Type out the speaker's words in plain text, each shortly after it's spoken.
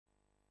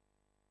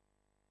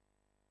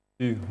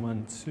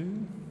1,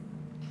 2.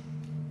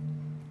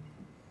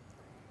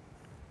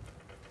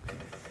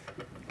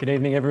 Good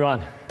evening,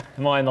 everyone.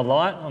 Am I in the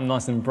light? I'm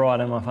nice and bright,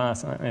 am I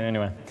fast?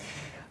 Anyway.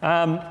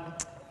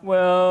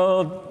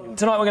 Well,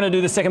 tonight we're going to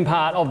do the second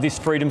part of this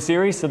freedom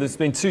series. So there's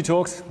been 2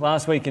 talks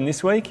last week and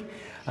this week.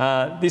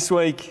 This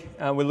week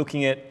we're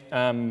looking at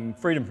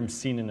freedom from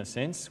sin in a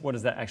sense. What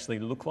does that actually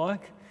look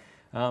like?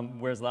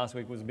 Whereas last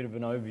week was a bit of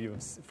an overview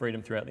of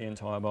freedom throughout the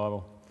entire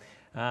Bible.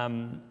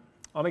 I'm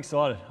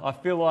excited. I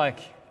feel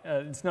like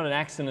it's not an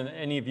accident that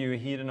any of you are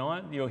here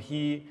tonight. You're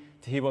here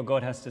to hear what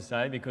God has to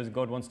say because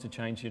God wants to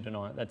change you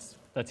tonight.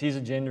 That's His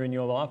agenda in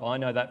your life. I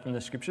know that from the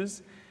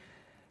Scriptures.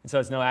 And so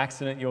it's no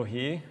accident you're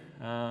here.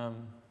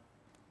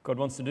 God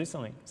wants to do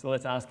something. So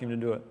let's ask Him to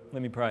do it.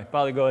 Let me pray.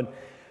 Father God,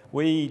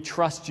 we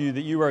trust You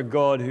that You are a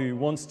God who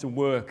wants to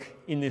work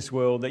in this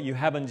world, that You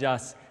haven't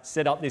just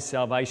set up this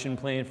salvation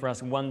plan for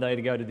us one day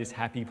to go to this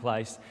happy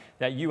place,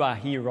 that You are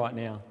here right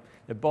now.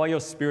 That by Your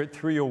Spirit,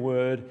 through Your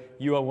Word,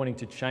 You are wanting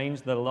to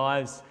change the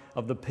lives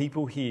of the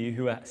people here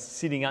who are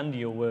sitting under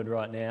Your Word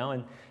right now.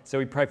 And so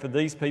we pray for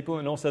these people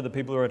and also the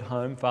people who are at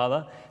home,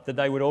 Father, that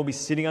they would all be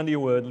sitting under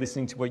Your Word,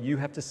 listening to what You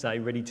have to say,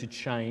 ready to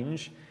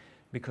change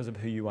because of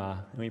who You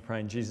are. And we pray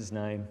in Jesus'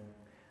 name.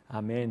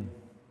 Amen.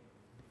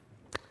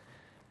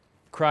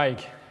 Craig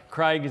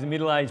is a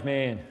middle-aged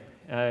man.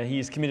 He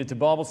is committed to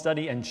Bible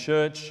study and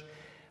church.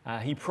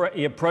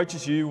 He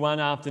approaches you one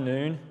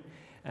afternoon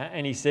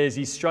and he says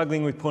he's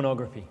struggling with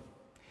pornography.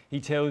 He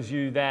tells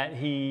you that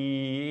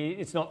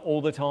it's not all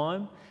the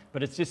time,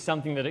 but it's just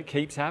something that it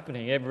keeps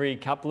happening. Every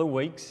couple of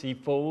weeks he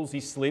falls, he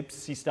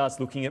slips, he starts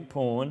looking at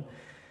porn.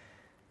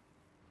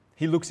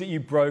 He looks at you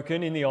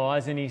broken in the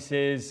eyes and he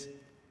says,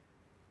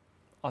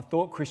 I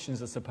thought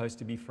Christians are supposed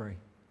to be free.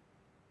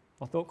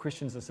 I thought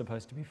Christians are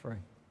supposed to be free.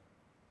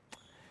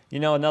 You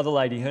know another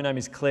lady, her name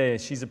is Claire.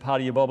 She's a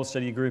part of your Bible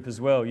study group as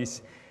well. You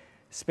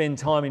spend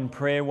time in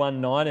prayer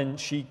one night and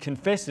she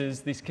confesses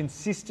this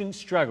consistent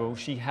struggle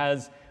she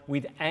has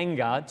with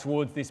anger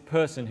towards this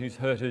person who's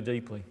hurt her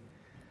deeply.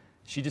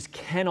 She just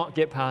cannot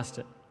get past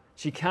it.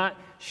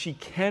 She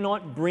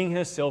cannot bring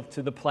herself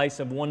to the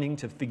place of wanting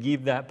to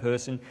forgive that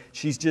person.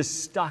 She's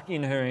just stuck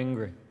in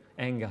her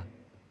anger.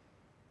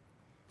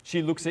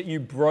 She looks at you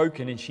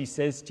broken and she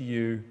says to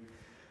you,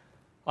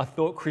 I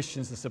thought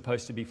Christians are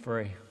supposed to be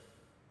free.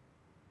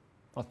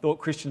 I thought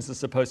Christians are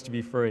supposed to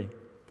be free.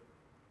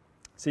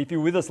 See, if you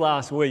were with us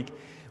last week,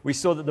 we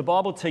saw that the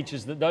Bible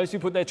teaches that those who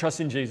put their trust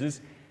in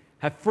Jesus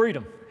have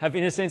freedom, have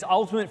in a sense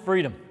ultimate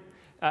freedom.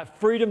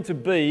 Freedom to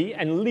be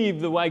and live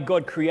the way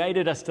God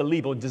created us to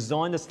live or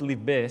designed us to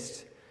live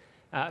best.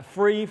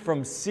 Free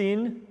from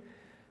sin,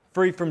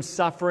 free from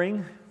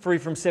suffering, free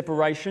from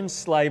separation,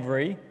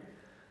 slavery.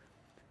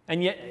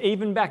 And yet,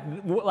 even back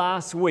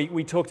last week,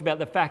 we talked about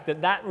the fact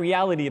that that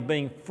reality of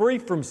being free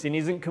from sin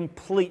isn't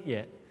complete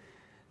yet.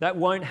 That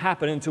won't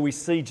happen until we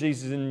see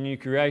Jesus in the new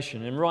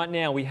creation. And right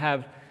now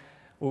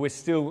there's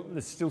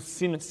still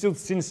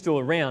sin still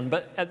around.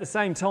 But at the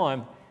same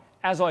time,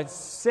 as I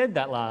said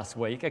that last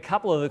week, a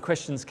couple of the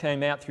questions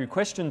came out through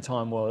question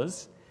time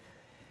was,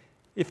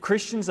 if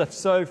Christians are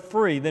so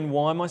free, then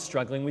why am I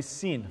struggling with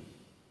sin?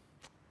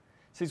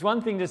 So it's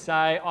one thing to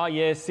say, oh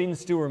yeah, sin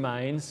still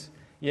remains.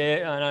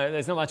 Yeah, I know,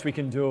 there's not much we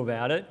can do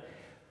about it.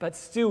 But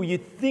still,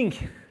 you'd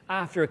think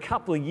after a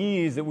couple of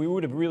years that we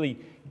would have really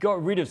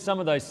got rid of some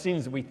of those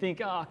sins that we think,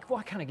 oh,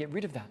 why can't I get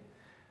rid of that?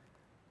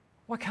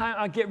 Why can't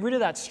I get rid of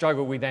that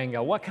struggle with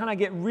anger? Why can't I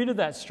get rid of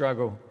that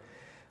struggle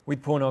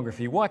with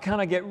pornography? Why can't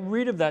I get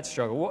rid of that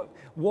struggle?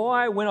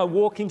 Why, when I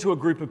walk into a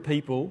group of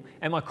people,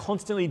 am I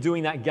constantly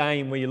doing that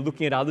game where you're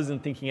looking at others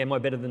and thinking, am I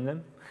better than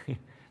them?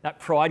 That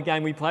pride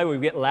game we play where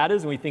we get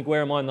ladders and we think,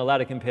 where am I on the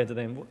ladder compared to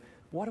them?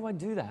 Why do I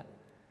do that?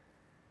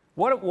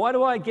 Why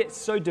do I get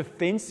so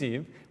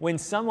defensive when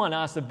someone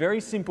asks a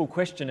very simple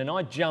question and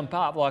I jump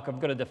up like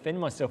I've got to defend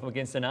myself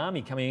against an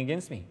army coming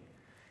against me?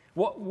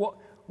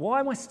 Why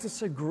am I still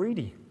so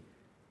greedy?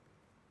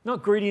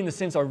 Not greedy in the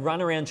sense I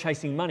run around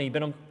chasing money,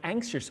 but I'm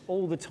anxious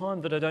all the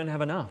time that I don't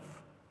have enough.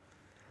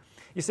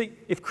 You see,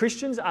 if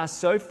Christians are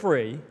so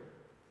free,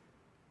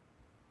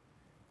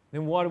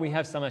 then why do we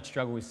have so much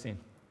struggle with sin?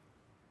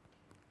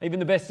 Even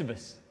the best of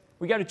us.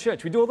 We go to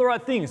church, we do all the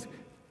right things.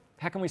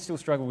 How can we still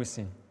struggle with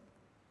sin?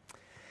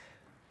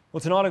 Well,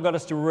 tonight I've got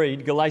us to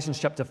read Galatians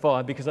chapter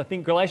 5 because I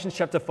think Galatians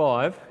chapter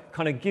 5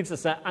 kind of gives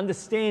us an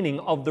understanding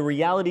of the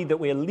reality that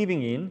we're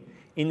living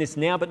in this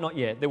now but not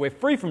yet, that we're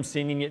free from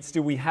sin and yet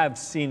still we have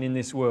sin in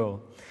this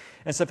world.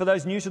 And so for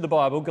those new to the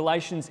Bible,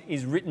 Galatians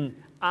is written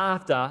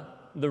after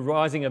the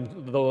rising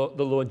of the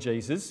Lord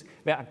Jesus,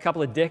 about a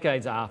couple of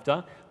decades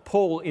after.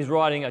 Paul is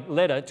writing a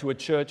letter to a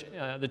church,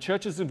 the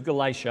churches of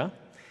Galatia,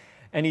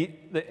 and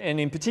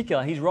in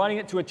particular, he's writing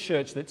it to a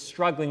church that's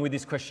struggling with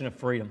this question of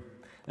freedom.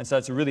 And so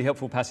it's a really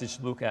helpful passage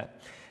to look at.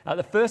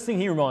 The first thing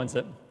he reminds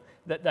it,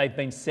 that they've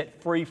been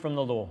set free from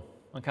the law.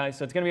 Okay,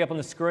 so it's going to be up on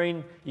the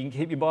screen. You can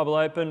keep your Bible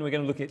open. We're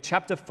going to look at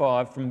chapter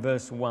 5 from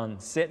verse 1,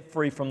 set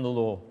free from the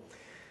law.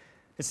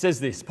 It says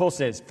this, Paul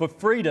says, for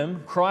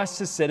freedom Christ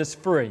has set us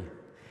free.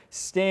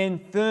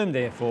 Stand firm,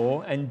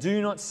 therefore, and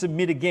do not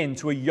submit again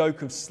to a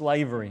yoke of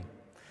slavery.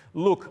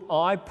 Look,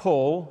 I,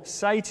 Paul,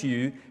 say to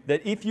you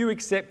that if you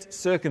accept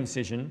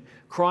circumcision,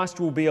 Christ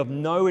will be of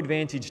no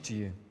advantage to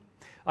you.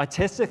 I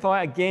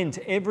testify again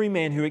to every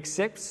man who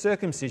accepts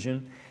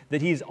circumcision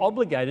that he is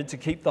obligated to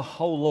keep the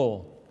whole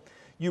law.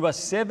 You are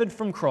severed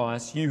from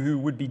Christ, you who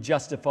would be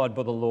justified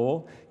by the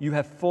law. You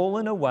have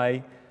fallen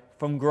away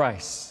from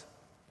grace.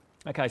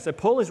 Okay, so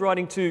Paul is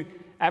writing to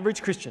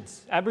average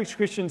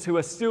Christians who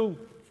are still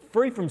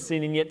free from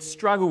sin and yet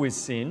struggle with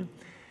sin.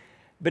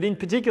 But in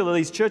particular,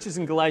 these churches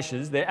in Galatia,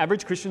 they're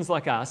average Christians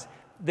like us.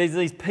 There's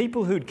these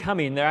people who'd come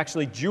in, they're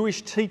actually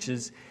Jewish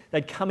teachers.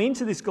 They'd come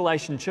into this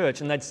Galatian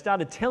church and they'd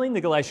started telling the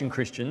Galatian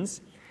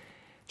Christians,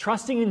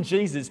 trusting in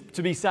Jesus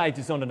to be saved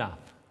is not enough.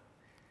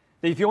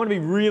 That if you want to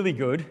be really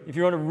good, if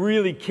you want to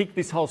really kick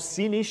this whole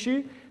sin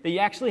issue, that you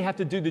actually have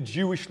to do the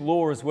Jewish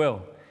law as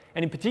well.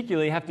 And in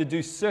particular, you have to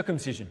do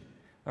circumcision,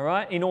 all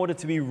right, in order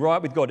to be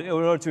right with God, in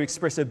order to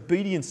express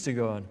obedience to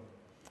God.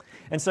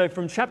 And so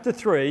from chapter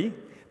 3,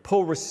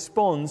 Paul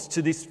responds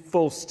to this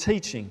false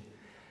teaching,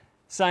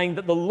 saying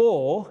that the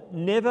law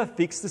never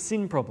fixed the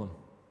sin problem.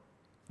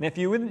 Now, if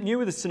you're new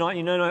with us tonight,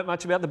 you don't know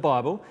much about the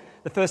Bible.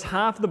 The first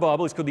half of the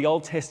Bible is called the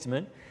Old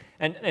Testament,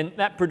 and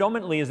that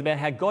predominantly is about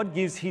how God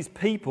gives his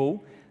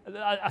people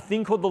a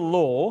thing called the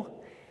law,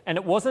 and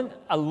it wasn't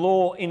a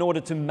law in order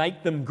to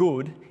make them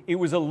good, it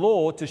was a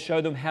law to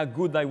show them how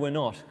good they were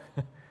not.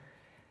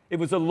 It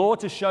was a law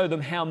to show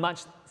them how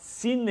much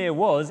sin there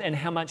was and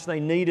how much they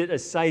needed a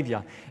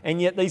saviour.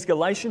 And yet these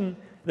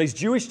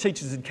Jewish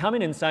teachers had come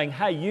in and saying,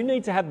 hey, you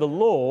need to have the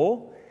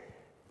law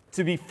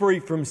to be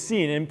free from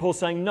sin. And Paul's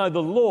saying, no,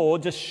 the law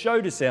just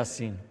showed us our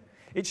sin.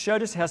 It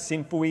showed us how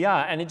sinful we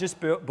are, and it just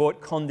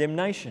brought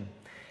condemnation.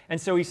 And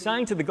so he's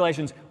saying to the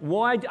Galatians,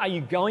 why are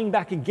you going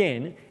back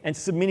again and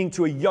submitting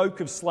to a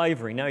yoke of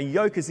slavery? Now, a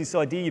yoke is this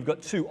idea you've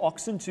got two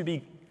oxen, two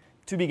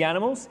big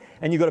animals,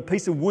 and you've got a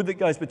piece of wood that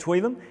goes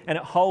between them, and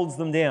it holds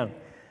them down.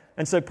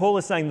 And so Paul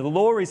is saying the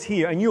law is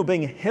here, and you're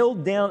being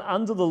held down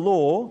under the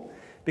law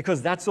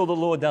because that's all the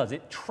law does.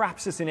 It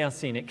traps us in our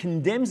sin. It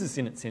condemns us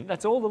in its sin.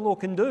 That's all the law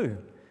can do.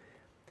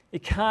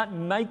 It can't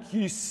make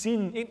you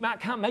sin. It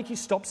can't make you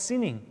stop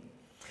sinning.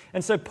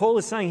 And so Paul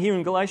is saying here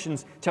in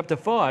Galatians chapter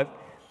 5,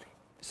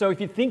 so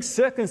if you think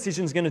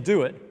circumcision is going to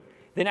do it,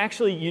 then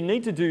actually you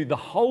need to do the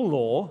whole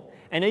law,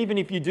 and even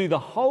if you do the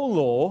whole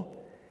law,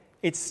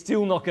 it's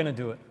still not going to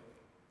do it.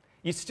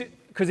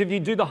 Because if you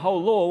do the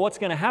whole law, what's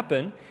going to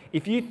happen?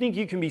 If you think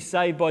you can be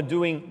saved by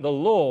doing the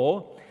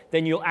law,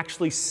 then you'll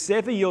actually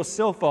sever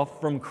yourself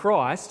off from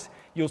Christ.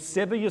 You'll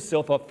sever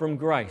yourself off from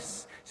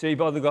grace. So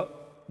you've either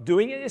got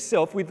doing it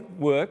yourself with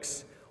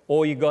works,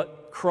 or you've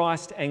got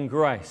Christ and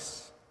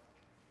grace.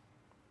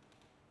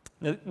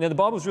 Now the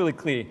Bible's really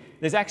clear.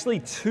 There's actually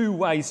two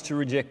ways to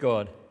reject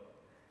God.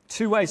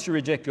 Two ways to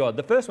reject God.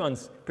 The first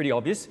one's pretty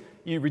obvious.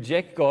 You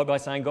reject God by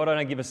saying, God, I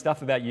don't give a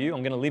stuff about you.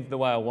 I'm going to live the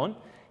way I want.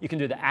 You can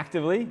do that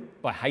actively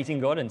by hating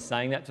God and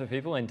saying that to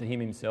people and to him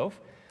himself.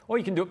 Or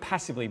you can do it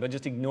passively by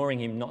just ignoring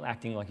him, not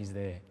acting like he's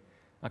there.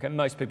 Okay,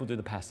 most people do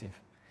the passive.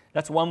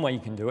 That's one way you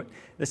can do it.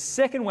 The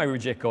second way we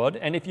reject God,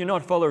 and if you're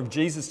not a follower of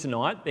Jesus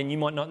tonight, then you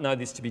might not know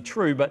this to be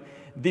true, but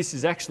this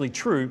is actually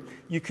true.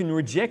 You can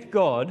reject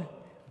God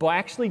by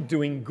actually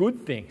doing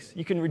good things.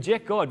 You can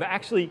reject God by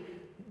actually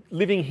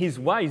living his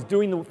ways,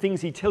 doing the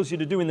things he tells you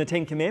to do in the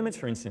Ten Commandments,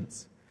 for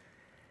instance.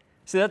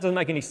 So that doesn't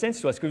make any sense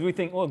to us because we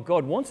think, well,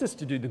 God wants us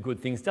to do the good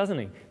things, doesn't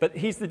he? But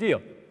here's the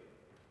deal.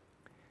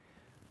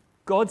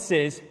 God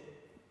says,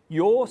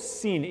 your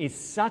sin is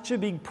such a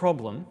big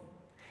problem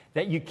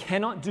that you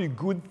cannot do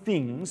good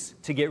things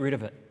to get rid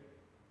of it.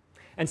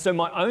 And so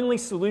my only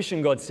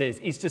solution, God says,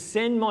 is to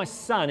send my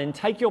son and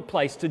take your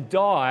place to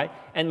die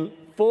and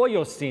for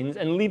your sins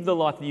and live the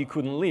life that you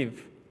couldn't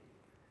live.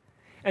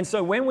 And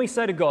so when we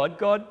say to God,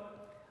 God,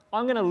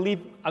 I'm going to live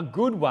a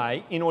good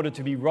way in order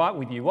to be right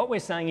with you, what we're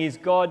saying is,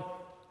 God,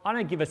 I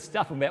don't give a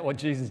stuff about what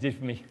Jesus did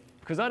for me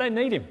because I don't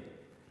need him.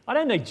 I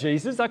don't need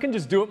Jesus. I can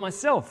just do it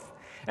myself.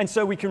 And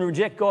so we can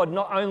reject God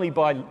not only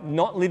by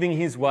not living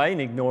his way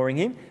and ignoring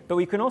him, but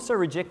we can also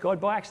reject God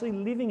by actually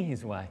living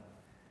his way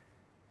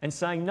and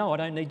saying, no, I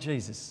don't need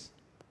Jesus.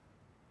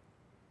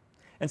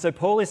 And so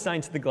Paul is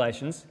saying to the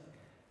Galatians,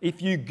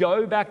 if you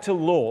go back to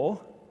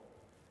law,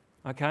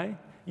 okay,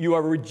 you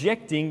are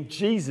rejecting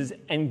Jesus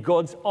and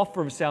God's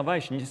offer of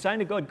salvation. You're saying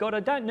to God, God,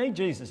 I don't need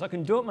Jesus. I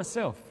can do it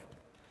myself.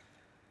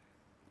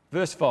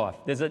 Verse 5,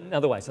 there's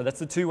another way. So that's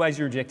the two ways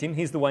you reject him.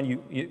 Here's the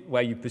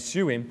way you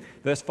pursue him.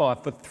 Verse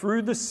 5, for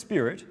through the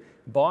Spirit,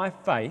 by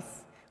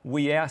faith,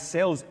 we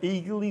ourselves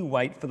eagerly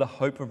wait for the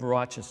hope of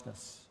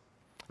righteousness.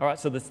 All right,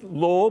 so the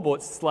law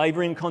brought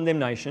slavery and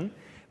condemnation.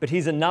 But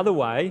here's another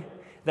way.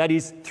 That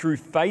is, through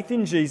faith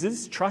in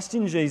Jesus, trust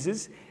in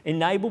Jesus,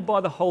 enabled by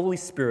the Holy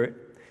Spirit,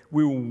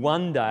 we will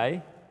one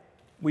day,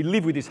 we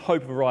live with this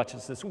hope of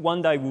righteousness.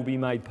 One day we'll be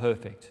made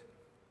perfect.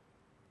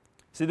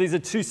 So these are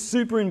two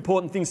super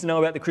important things to know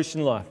about the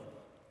Christian life.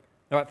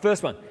 All right,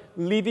 first one,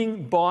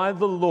 living by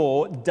the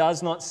law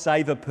does not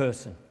save a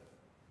person.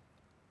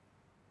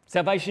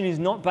 Salvation is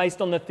not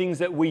based on the things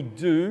that we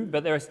do,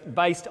 but they're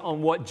based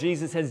on what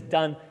Jesus has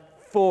done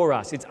for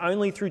us. It's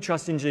only through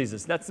trust in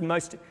Jesus. That's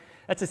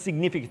a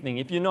significant thing.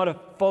 If you're not a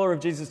follower of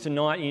Jesus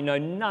tonight, you know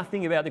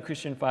nothing about the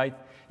Christian faith,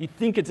 you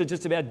think it's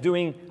just about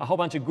doing a whole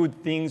bunch of good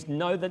things,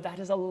 know that that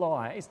is a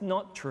lie. It's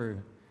not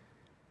true.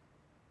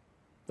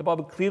 The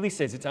Bible clearly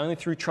says it's only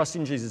through trust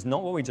in Jesus,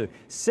 not what we do.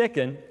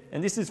 Second,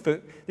 and this is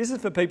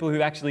for people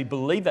who actually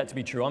believe that to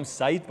be true, I'm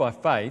saved by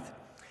faith,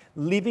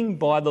 living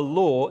by the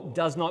law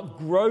does not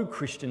grow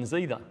Christians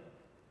either.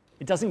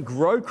 It doesn't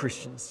grow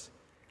Christians.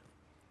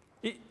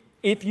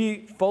 If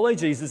you follow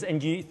Jesus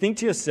and you think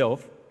to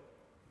yourself,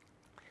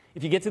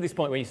 if you get to this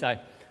point where you say,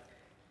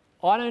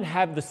 I don't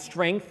have the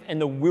strength and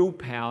the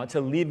willpower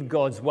to live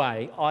God's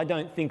way, I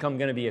don't think I'm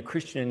going to be a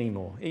Christian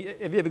anymore.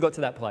 Have you ever got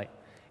to that place?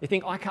 You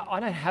think, I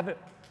don't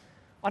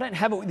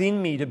have it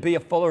within me to be a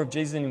follower of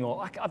Jesus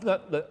anymore. I've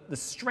got the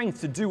strength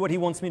to do what he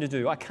wants me to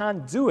do. I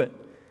can't do it.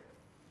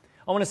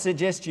 I want to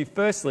suggest to you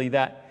firstly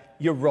that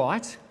you're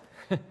right.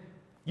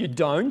 You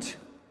don't.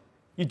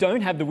 You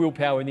don't have the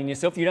willpower within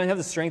yourself. You don't have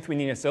the strength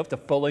within yourself to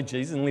follow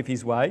Jesus and live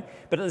his way.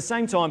 But at the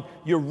same time,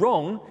 you're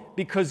wrong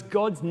because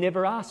God's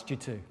never asked you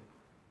to.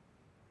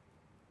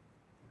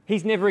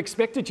 He's never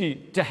expected you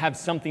to have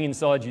something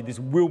inside you, this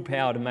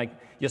willpower to make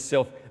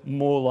yourself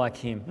more like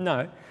him.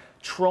 No,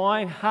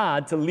 trying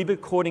hard to live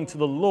according to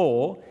the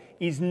law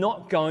is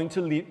not going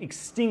to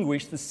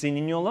extinguish the sin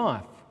in your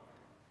life.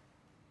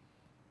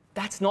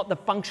 That's not the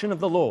function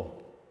of the law.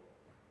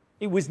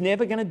 It was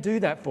never going to do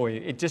that for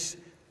you. It just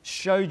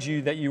showed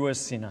you that you were a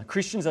sinner.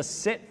 Christians are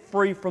set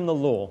free from the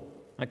law,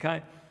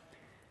 okay?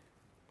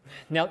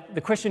 Now,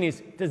 the question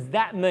is, does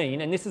that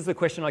mean, and this is the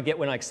question I get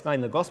when I explain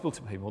the gospel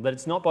to people, that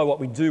it's not by what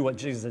we do, what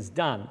Jesus has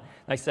done.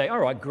 They say, all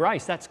right,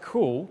 grace, that's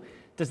cool.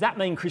 Does that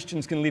mean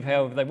Christians can live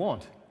however they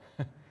want?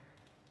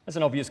 That's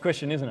an obvious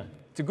question, isn't it?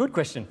 It's a good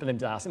question for them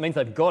to ask. It means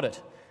they've got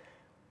it.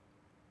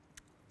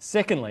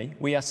 Secondly,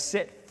 we are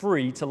set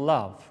free to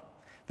love.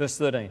 Verse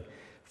 13,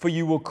 for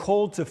you were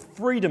called to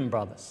freedom,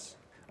 brothers.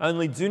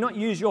 Only do not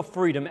use your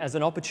freedom as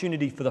an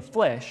opportunity for the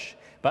flesh,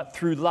 but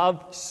through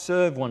love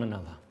serve one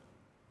another.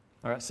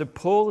 All right, so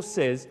Paul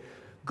says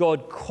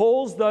God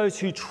calls those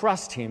who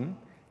trust him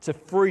to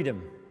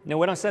freedom. Now,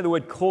 when I say the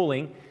word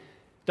calling,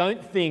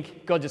 don't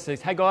think God just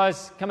says, hey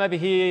guys, come over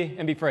here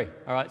and be free.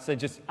 All right, so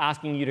just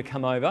asking you to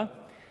come over.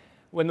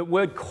 When the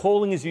word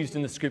calling is used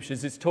in the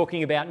scriptures, it's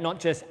talking about not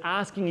just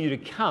asking you to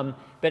come,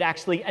 but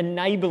actually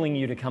enabling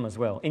you to come as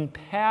well,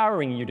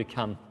 empowering you to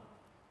come.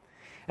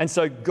 And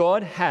so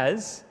God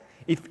has,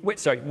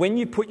 when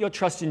you put your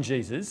trust in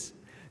Jesus,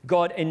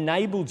 God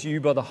enabled you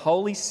by the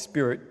Holy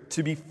Spirit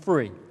to be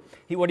free.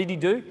 What did he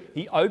do?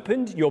 He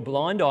opened your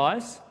blind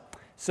eyes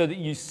so that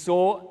you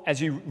saw, as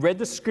you read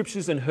the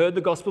scriptures and heard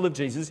the gospel of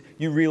Jesus,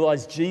 you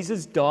realized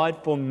Jesus died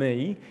for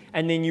me,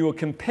 and then you were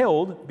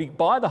compelled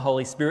by the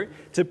Holy Spirit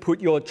to put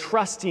your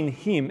trust in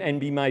him and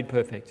be made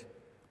perfect.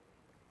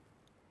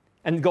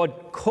 And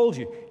God called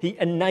you. He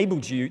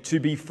enabled you to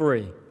be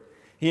free.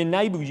 He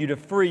enabled you to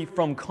free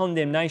from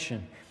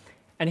condemnation.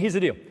 And here's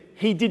the deal.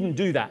 He didn't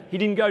do that. He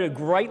didn't go to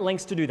great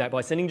lengths to do that by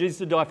sending Jesus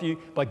to die for you,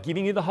 by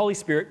giving you the Holy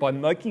Spirit, by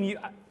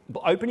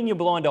opening your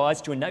blind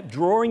eyes to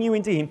drawing you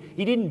into him.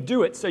 He didn't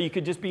do it so you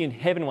could just be in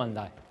heaven one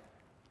day.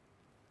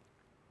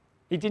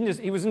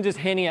 He wasn't just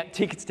handing out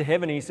tickets to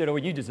heaven and he said, oh,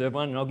 you deserve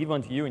one and I'll give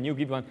one to you and you'll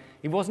give one.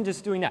 He wasn't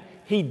just doing that.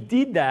 He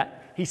did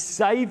that. He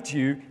saved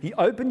you. He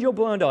opened your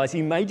blind eyes.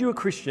 He made you a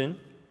Christian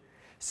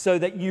so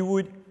that you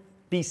would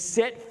be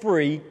set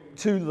free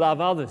to love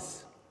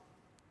others,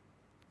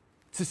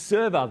 to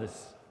serve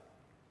others.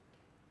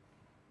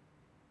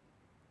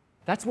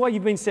 That's why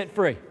you've been set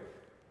free.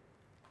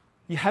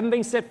 You haven't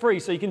been set free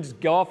so you can just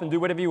go off and do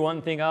whatever you want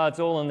and think, it's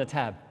all on the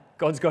tab.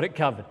 God's got it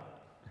covered.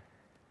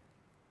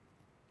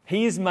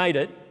 He has made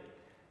it.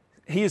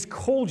 He has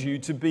called you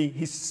to be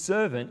his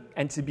servant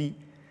and to be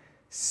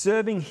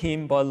serving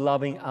him by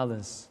loving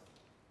others.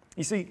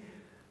 You see,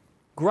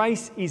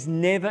 grace is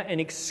never an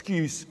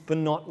excuse for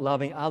not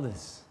loving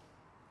others.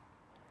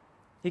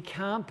 It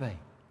can't be.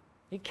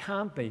 It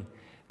can't be.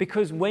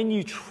 Because when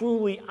you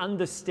truly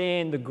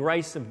understand the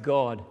grace of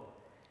God,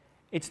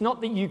 it's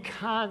not that you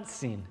can't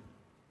sin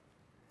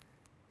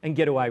and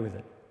get away with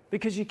it.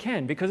 Because you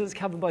can, because it's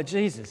covered by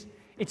Jesus.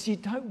 It's you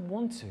don't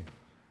want to.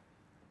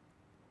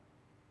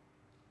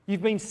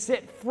 You've been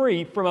set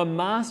free from a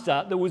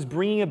master that was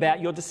bringing about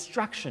your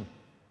destruction.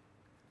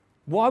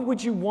 Why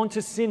would you want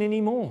to sin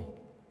anymore?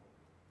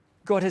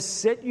 God has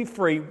set you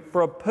free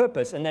for a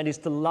purpose, and that is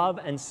to love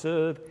and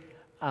serve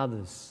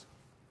others.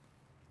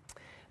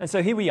 And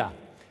so here we are.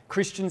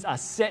 Christians are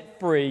set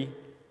free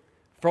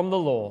from the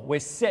law. We're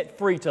set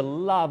free to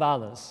love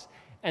others.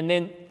 And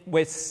then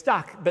we're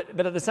stuck,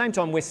 but at the same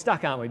time, we're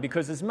stuck, aren't we?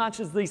 Because as much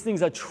as these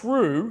things are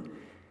true,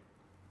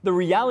 the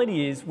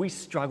reality is we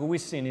struggle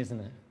with sin, isn't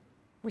it?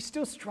 We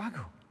still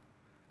struggle.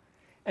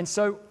 And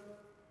so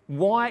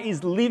why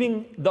is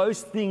living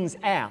those things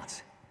out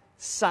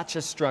such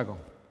a struggle?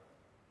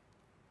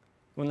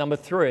 Well, number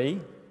 3,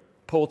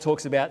 Paul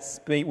talks about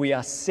we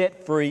are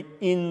set free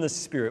in the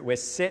Spirit. We're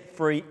set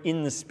free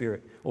in the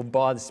Spirit, or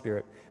by the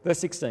Spirit. Verse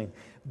 16,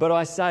 but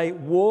I say,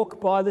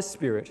 walk by the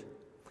Spirit,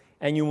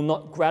 and you will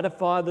not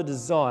gratify the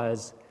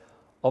desires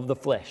of the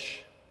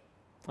flesh.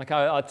 Okay,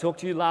 I talked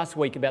to you last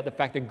week about the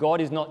fact that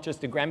God is not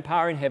just a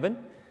grandpa in heaven.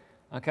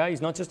 Okay, He's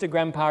not just a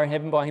grandpa in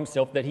heaven by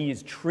Himself, that He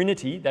is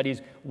Trinity, that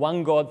is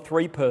one God,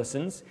 three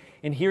persons.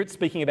 And here it's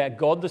speaking about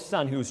God the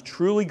Son, who is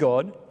truly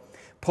God.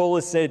 Paul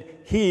has said,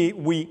 here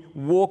we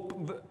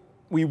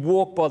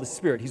walk by the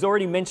Spirit. He's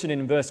already mentioned it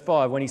in verse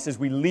 5 when he says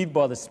we live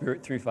by the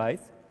Spirit through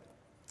faith.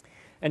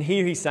 And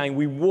here he's saying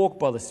we walk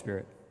by the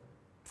Spirit.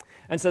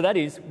 And so that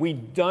is, we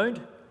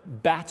don't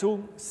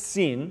battle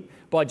sin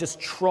by just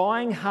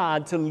trying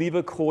hard to live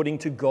according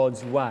to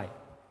God's way.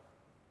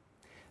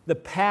 The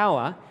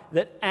power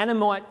that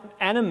animates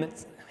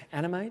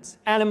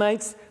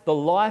the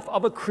life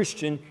of a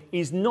Christian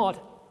is not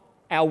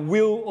our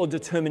will or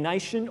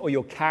determination or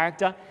your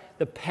character.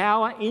 The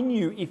power in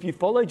you, if you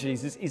follow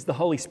Jesus, is the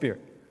Holy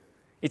Spirit.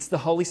 It's the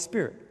Holy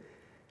Spirit.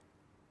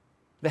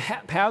 The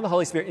power of the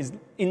Holy Spirit is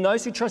in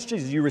those who trust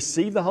Jesus. You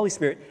receive the Holy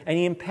Spirit and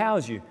He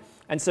empowers you.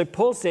 And so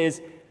Paul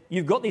says,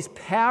 you've got this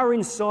power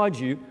inside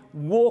you.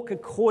 Walk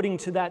according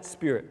to that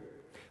Spirit.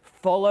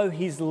 Follow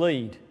His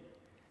lead.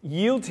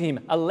 Yield to Him.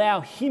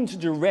 Allow Him to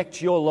direct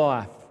your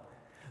life.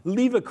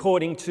 Live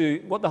according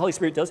to what the Holy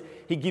Spirit does.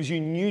 He gives you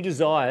new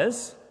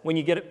desires. When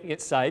you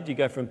get saved, you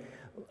go from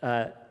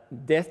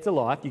death to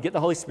life. You get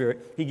the Holy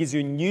Spirit. He gives you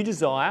a new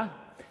desire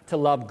to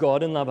love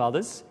God and love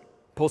others.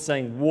 Paul's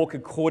saying walk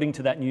according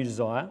to that new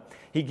desire.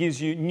 He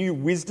gives you new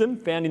wisdom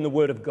found in the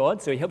Word of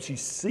God. So He helps you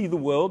see the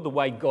world the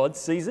way God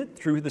sees it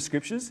through the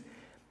Scriptures.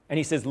 And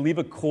He says live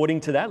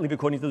according to that, live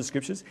according to the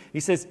Scriptures. He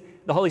says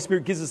the Holy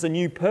Spirit gives us a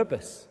new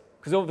purpose.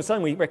 Because all of a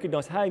sudden we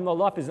recognize, hey, my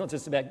life is not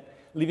just about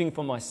living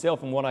for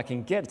myself and what I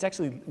can get. It's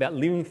actually about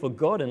living for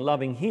God and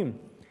loving Him.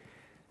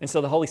 And so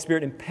the Holy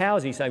Spirit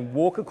empowers you, saying,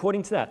 walk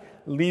according to that.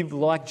 Live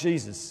like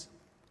Jesus.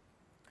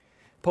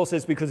 Paul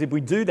says, because if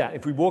we do that,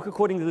 if we walk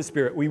according to the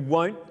Spirit, we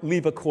won't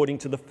live according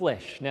to the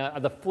flesh. Now,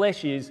 the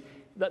flesh is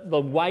the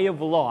way of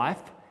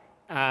life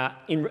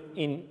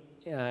in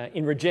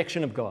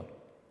rejection of God.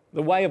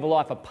 The way of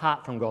life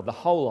apart from God, the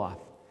whole life.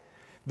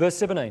 Verse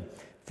 17,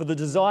 for the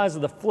desires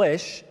of the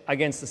flesh are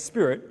against the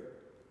Spirit,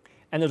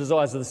 and the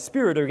desires of the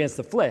Spirit are against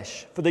the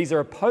flesh. For these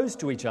are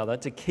opposed to each other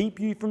to keep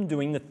you from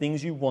doing the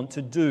things you want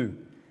to do.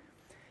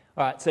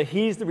 All right, so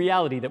here's the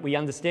reality that we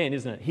understand,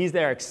 isn't it? Here's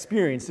our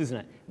experience, isn't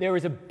it? There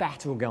is a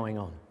battle going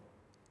on.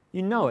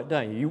 You know it,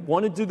 don't you? You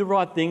want to do the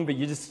right thing, but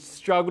you just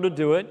struggle to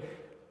do it.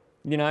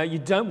 You know, you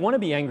don't want to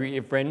be angry at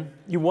your friend.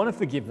 You want to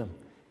forgive them.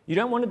 You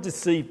don't want to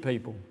deceive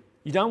people.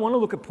 You don't want to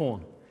look at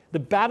porn. The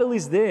battle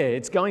is there.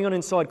 It's going on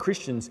inside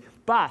Christians.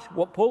 But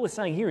what Paul is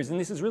saying here is, and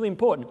this is really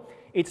important,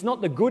 it's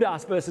not the good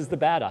us versus the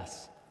bad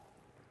us.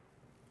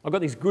 I've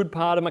got this good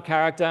part of my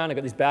character and I've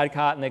got this bad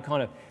part, and they're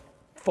kind of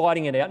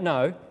fighting it out.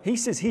 No, he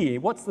says here,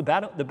 what's the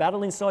battle? The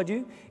battle inside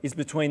you is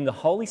between the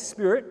Holy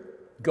Spirit,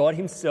 God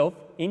Himself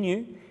in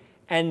you,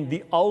 and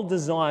the old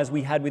desires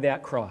we had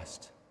without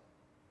Christ.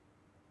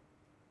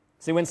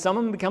 See, when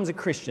someone becomes a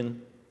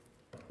Christian,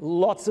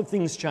 lots of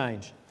things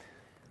change.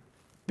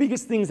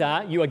 Biggest things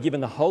are you are given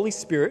the Holy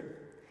Spirit,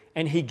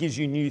 and He gives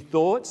you new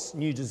thoughts,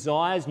 new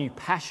desires, new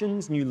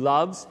passions, new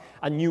loves,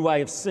 a new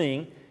way of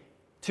seeing.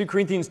 2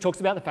 Corinthians talks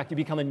about the fact you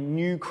become a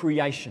new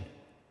creation.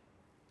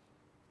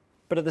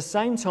 But at the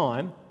same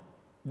time,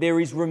 there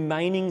is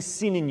remaining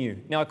sin in you.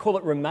 Now, I call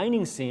it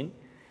remaining sin,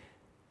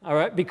 all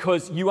right,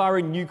 because you are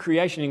a new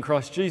creation in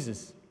Christ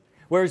Jesus.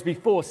 Whereas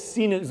before,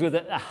 sin is at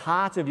the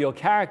heart of your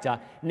character.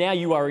 Now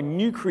you are a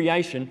new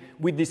creation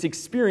with this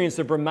experience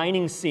of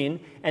remaining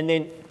sin, and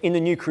then in the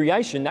new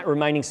creation, that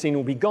remaining sin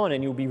will be gone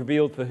and you'll be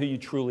revealed for who you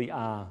truly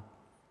are.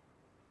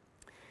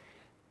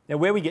 Now,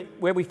 where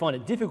we find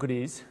it difficult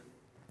is,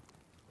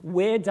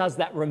 where does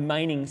that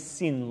remaining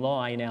sin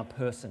lie in our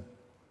person?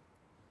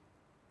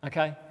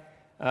 Okay?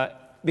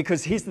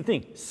 Because here's the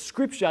thing.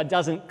 Scripture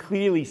doesn't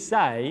clearly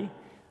say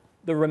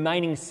the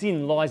remaining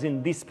sin lies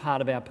in this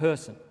part of our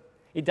person.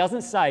 It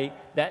doesn't say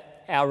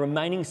that our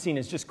remaining sin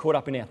is just caught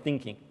up in our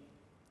thinking.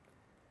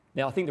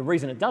 Now, I think the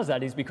reason it does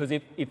that is because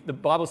if the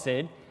Bible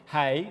said,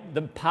 hey,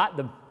 the part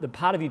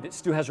of you that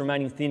still has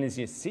remaining sin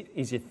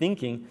is your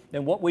thinking,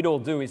 then what we'd all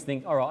do is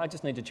think, all right, I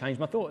just need to change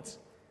my thoughts.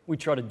 We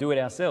try to do it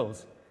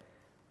ourselves.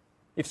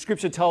 If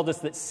Scripture told us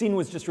that sin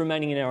was just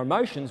remaining in our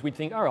emotions, we'd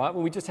think, all right,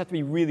 well, we just have to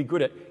be really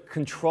good at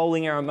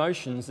controlling our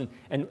emotions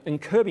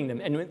and curbing them,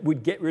 and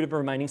we'd get rid of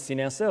remaining sin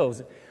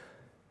ourselves.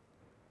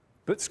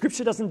 But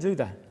Scripture doesn't do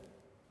that.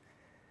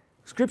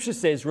 Scripture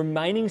says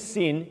remaining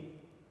sin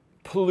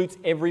pollutes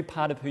every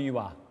part of who you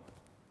are.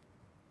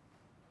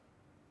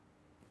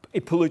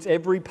 It pollutes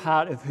every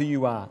part of who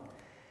you are.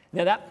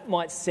 Now, that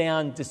might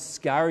sound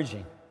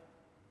discouraging,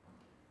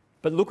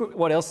 but look at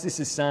what else this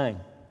is saying.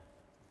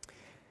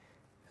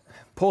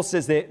 Paul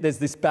says there's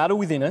this battle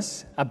within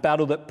us, a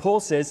battle that Paul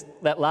says,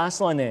 that last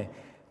line there,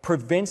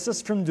 prevents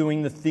us from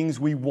doing the things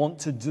we want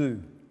to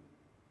do.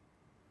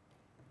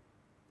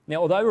 Now,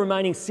 although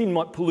remaining sin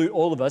might pollute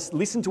all of us,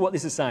 listen to what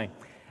this is saying.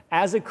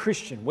 as a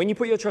Christian, when you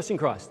put your trust in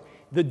Christ,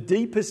 the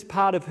deepest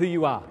part of who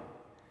you are,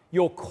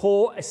 your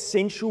core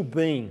essential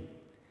being,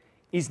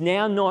 is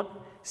now not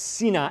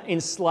sinner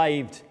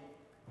enslaved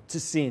to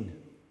sin.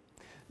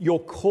 Your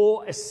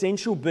core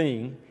essential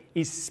being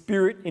is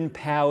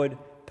spirit-empowered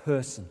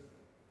person.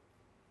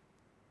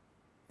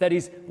 That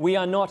is, we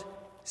are not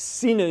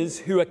sinners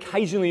who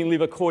occasionally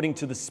live according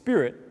to the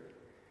Spirit.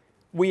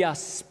 We are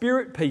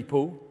spirit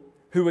people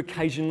who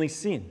occasionally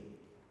sin.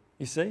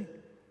 You see?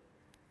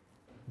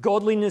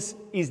 Godliness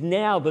is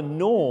now the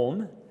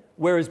norm,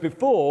 whereas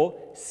before,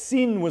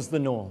 sin was the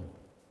norm.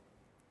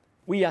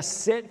 We are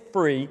set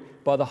free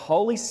by the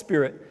Holy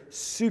Spirit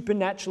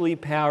supernaturally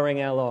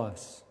powering our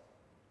lives.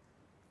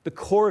 The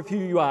core of who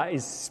you are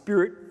is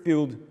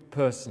spirit-filled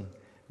person.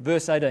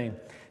 Verse 18,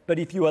 but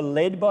if you are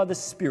led by the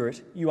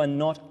Spirit, you are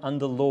not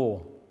under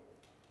law.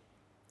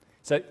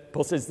 So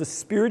Paul says the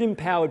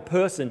Spirit-empowered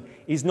person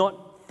is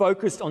not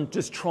focused on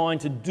just trying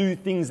to do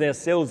things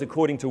ourselves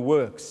according to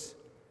works.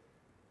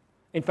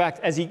 In fact,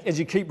 as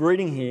you keep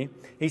reading here,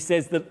 he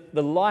says that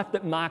the life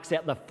that marks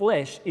out the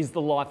flesh is the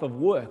life of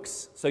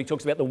works. So he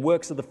talks about the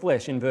works of the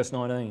flesh in verse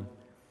 19.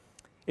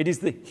 It is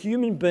the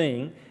human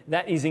being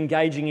that is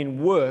engaging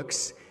in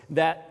works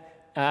that's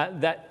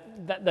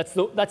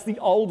the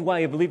old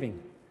way of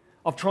living,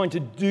 of trying to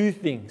do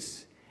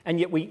things. And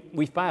yet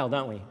we fail,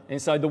 don't we?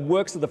 And so the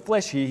works of the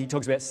flesh here, he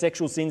talks about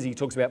sexual sins, he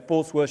talks about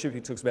false worship,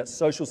 he talks about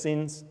social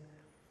sins.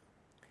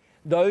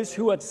 Those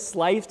who are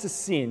slaves to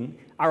sin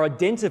are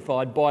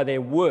identified by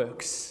their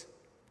works.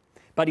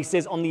 But he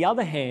says, on the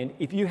other hand,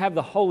 if you have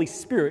the Holy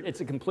Spirit,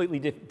 it's a completely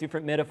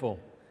different metaphor.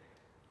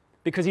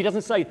 Because he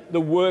doesn't say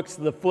the works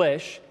of the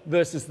flesh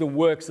versus the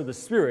works of the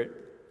Spirit.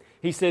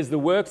 He says the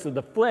works of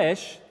the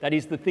flesh, that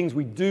is the things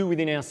we do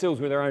within ourselves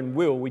with our own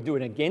will, we do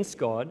it against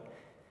God.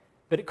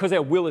 But because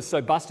our will is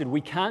so busted,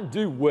 we can't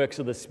do works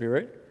of the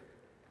Spirit.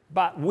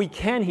 But we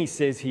can, he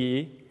says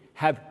here,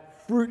 have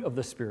fruit of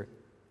the Spirit.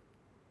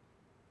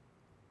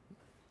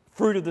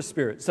 Fruit of the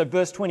Spirit. So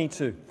verse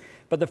 22,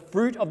 but the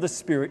fruit of the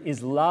Spirit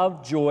is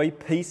love, joy,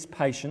 peace,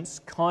 patience,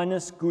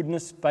 kindness,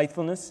 goodness,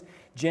 faithfulness,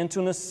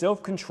 gentleness,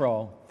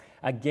 self-control.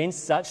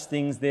 Against such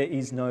things there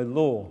is no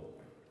law.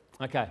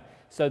 Okay,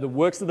 so the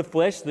works of the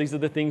flesh, these are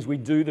the things we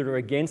do that are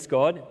against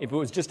God. If it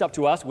was just up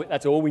to us,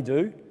 that's all we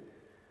do.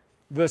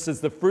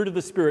 Versus the fruit of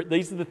the Spirit,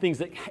 these are the things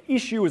that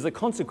issue as a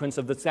consequence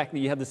of the fact that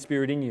you have the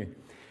Spirit in you.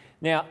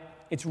 Now,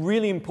 it's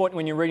really important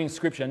when you're reading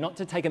Scripture not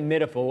to take a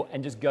metaphor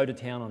and just go to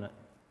town on it.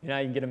 You know,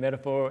 you can get a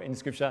metaphor in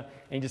Scripture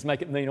and you just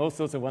make it mean all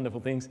sorts of wonderful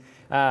things.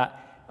 But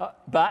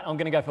I'm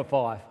going to go for 5,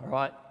 all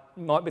right?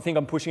 You might think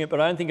I'm pushing it,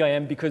 but I don't think I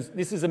am, because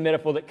this is a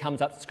metaphor that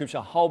comes up in Scripture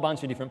a whole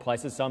bunch of different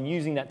places, so I'm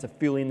using that to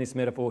fill in this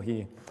metaphor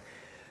here.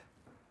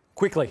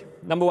 Quickly,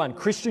 number 1,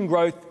 Christian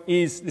growth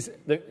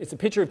it's a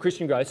picture of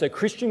Christian growth. So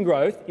Christian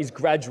growth is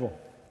gradual.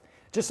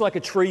 Just like a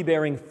tree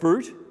bearing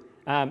fruit,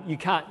 you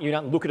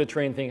don't look at a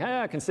tree and think,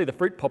 hey, I can see the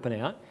fruit popping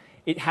out.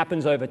 It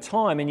happens over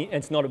time, and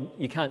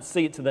you can't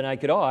see it to the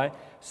naked eye.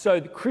 So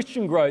the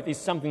Christian growth is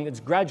something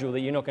that's gradual that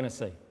you're not going to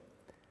see.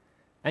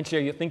 And so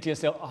you think to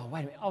yourself, oh,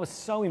 wait a minute, I was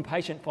so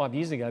impatient 5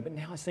 years ago, but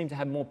now I seem to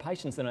have more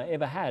patience than I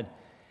ever had.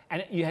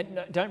 And you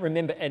don't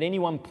remember at any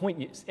one point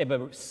you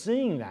ever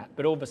seeing that,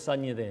 but all of a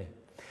sudden you're there.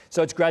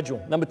 So it's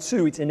gradual. Number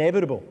 2, it's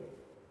inevitable.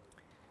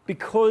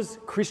 Because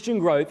Christian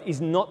growth is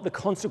not the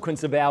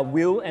consequence of our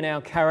will and our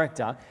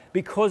character,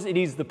 because it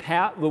is the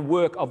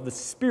work of the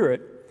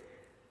Spirit,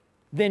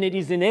 then it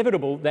is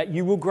inevitable that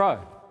you will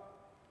grow.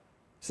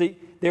 See,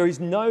 there is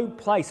no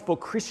place for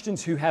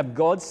Christians who have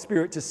God's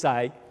Spirit to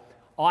say,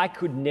 I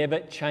could never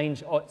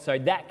change, so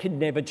that could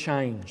never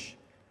change.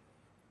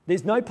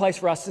 There's no place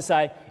for us to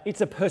say,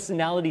 it's a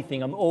personality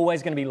thing, I'm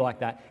always going to be like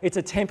that. It's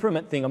a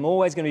temperament thing, I'm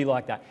always going to be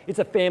like that. It's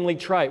a family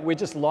trait, we're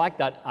just like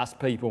that, us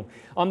people.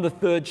 I'm the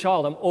third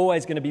child, I'm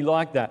always going to be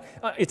like that.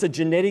 It's a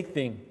genetic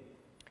thing.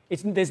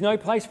 There's no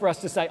place for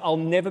us to say, I'll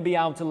never be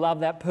able to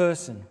love that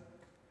person.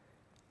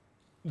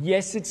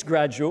 Yes, it's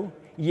gradual.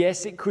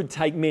 Yes, it could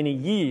take many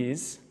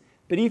years.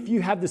 But if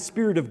you have the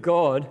Spirit of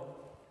God,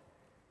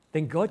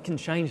 then God can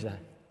change that.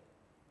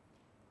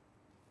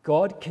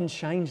 God can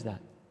change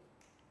that.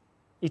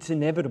 It's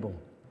inevitable.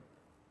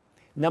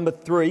 Number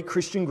 3,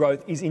 Christian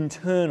growth is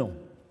internal.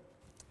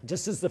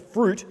 Just as the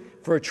fruit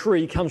for a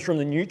tree comes from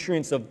the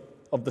nutrients of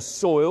the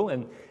soil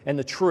and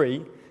the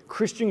tree,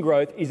 Christian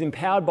growth is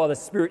empowered by the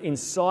Spirit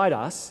inside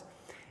us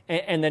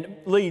and then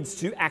leads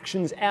to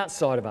actions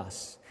outside of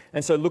us.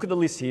 And so look at the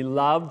list here: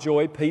 love,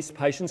 joy, peace,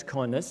 patience,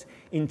 kindness,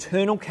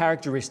 internal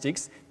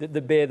characteristics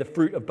that bear the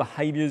fruit of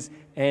behaviours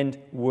and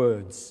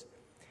words.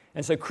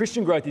 And so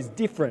Christian growth is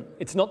different.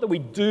 It's not that we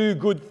do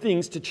good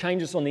things to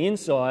change us on the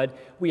inside.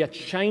 We are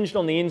changed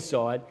on the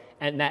inside,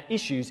 and that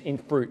issues in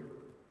fruit.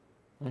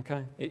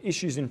 Okay? It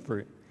issues in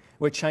fruit.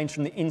 We're changed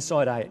from the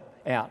inside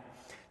out.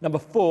 Number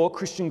 4,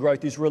 Christian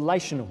growth is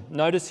relational.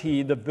 Notice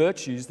here the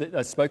virtues that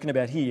are spoken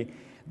about here.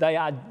 They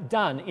are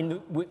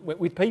done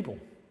with people.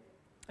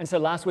 And so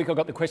last week I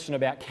got the question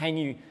about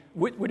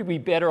would it be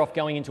better off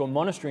going into a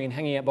monastery and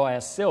hanging out by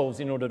ourselves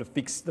in order to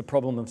fix the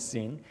problem of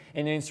sin?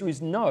 And the answer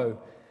is no.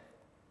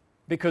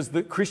 Because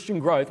the Christian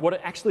growth, what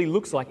it actually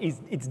looks like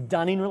is it's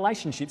done in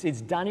relationships.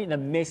 It's done in the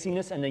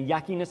messiness and the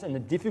yuckiness and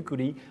the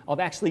difficulty of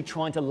actually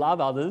trying to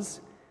love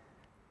others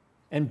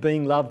and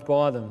being loved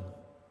by them.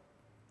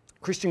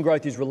 Christian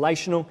growth is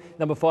relational.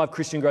 Number 5,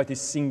 Christian growth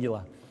is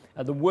singular.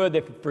 The word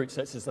there for fruit,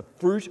 so it says the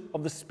fruit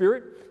of the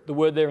Spirit. The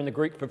word there in the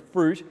Greek for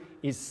fruit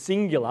is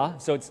singular.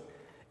 So it's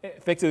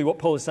effectively what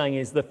Paul is saying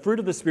is the fruit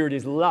of the Spirit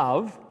is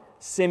love,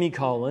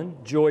 semicolon,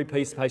 joy,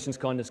 peace, patience,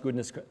 kindness,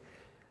 goodness.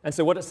 And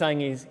so what it's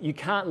saying is you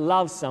can't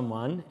love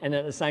someone and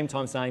at the same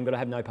time saying, but I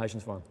have no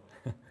patience for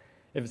them.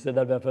 Ever said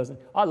that about a person?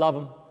 I love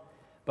them,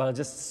 but I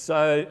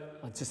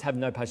just have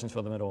no patience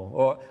for them at all.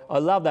 Or I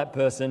love that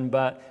person,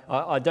 but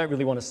I don't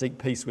really want to seek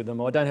peace with them,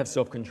 or I don't have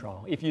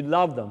self-control. If you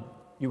love them,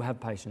 you have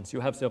patience,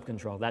 you have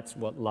self-control. That's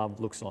what love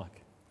looks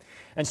like.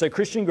 And so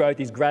Christian growth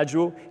is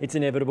gradual, it's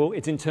inevitable,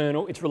 it's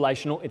internal, it's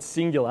relational, it's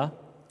singular.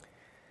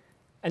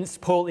 And it's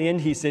Paul at the end,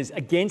 he says,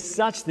 against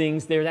such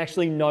things there is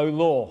actually no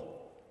law.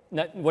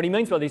 Now, what he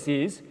means by this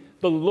is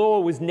the law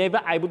was never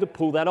able to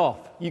pull that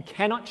off. You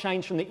cannot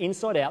change from the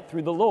inside out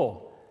through the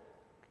law.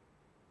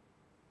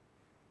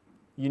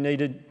 You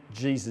needed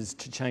Jesus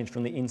to change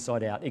from the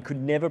inside out. It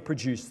could never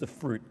produce the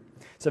fruit.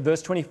 So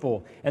verse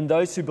 24, and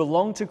those who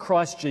belong to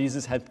Christ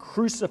Jesus have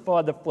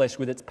crucified the flesh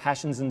with its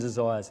passions and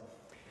desires.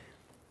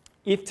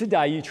 If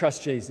today you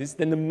trust Jesus,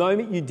 then the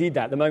moment you did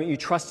that, the moment you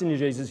trusted in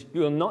Jesus,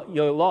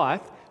 your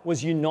life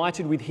was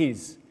united with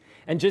his.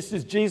 And just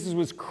as Jesus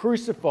was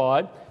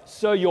crucified,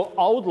 so your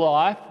old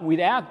life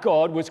without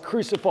God was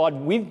crucified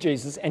with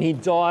Jesus and he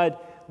died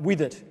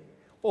with it,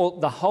 or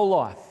the whole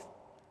life.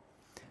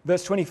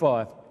 Verse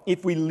 25,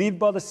 if we live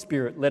by the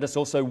Spirit, let us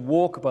also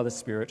walk by the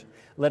Spirit.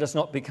 Let us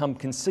not become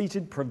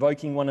conceited,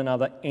 provoking one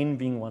another,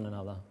 envying one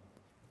another.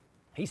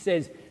 He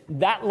says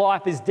that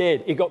life is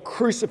dead. It got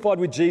crucified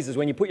with Jesus.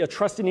 When you put your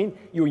trust in him,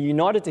 you were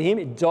united to him,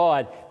 it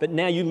died. But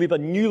now you live a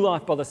new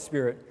life by the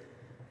Spirit.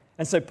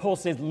 And so Paul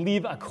says,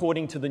 live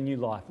according to the new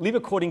life. Live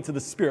according to the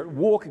Spirit.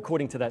 Walk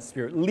according to that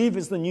Spirit. Live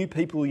as the new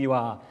people you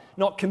are.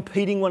 Not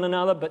competing one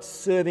another, but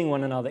serving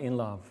one another in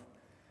love.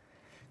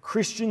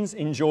 Christians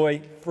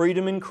enjoy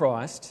freedom in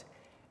Christ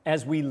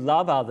as we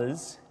love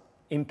others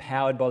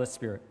empowered by the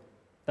Spirit.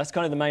 That's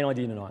kind of the main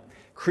idea tonight.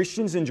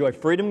 Christians enjoy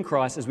freedom in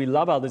Christ as we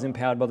love others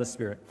empowered by the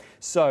Spirit.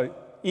 So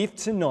if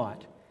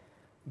tonight,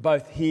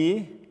 both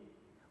here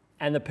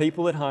and the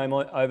people at home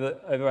over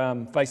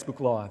Facebook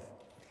Live,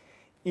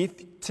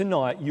 if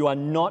tonight you are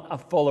not a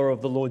follower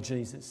of the Lord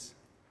Jesus,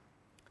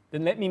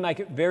 then let me make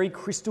it very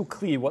crystal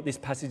clear what this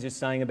passage is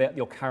saying about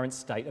your current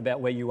state,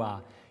 about where you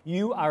are.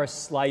 You are a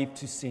slave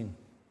to sin.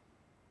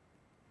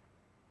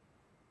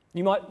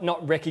 You might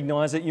not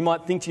recognise it. You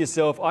might think to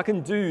yourself, I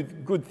can do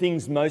good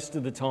things most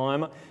of the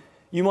time.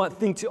 You might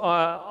think,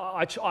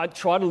 I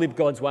try to live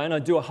God's way and I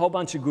do a whole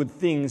bunch of good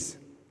things.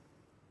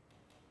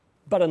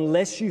 But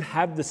unless you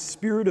have the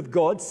Spirit of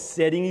God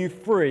setting you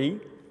free,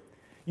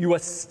 you are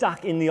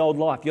stuck in the old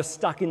life. You're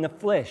stuck in the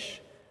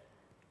flesh.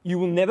 You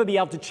will never be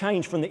able to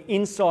change from the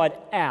inside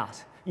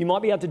out. You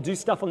might be able to do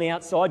stuff on the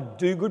outside,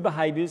 do good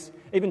behaviours,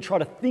 even try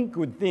to think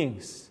good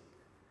things.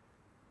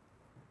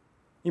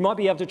 You might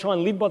be able to try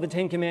and live by the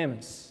 10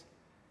 Commandments.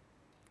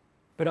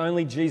 But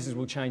only Jesus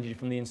will change you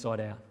from the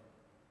inside out.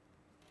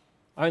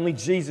 Only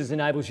Jesus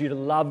enables you to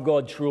love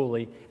God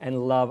truly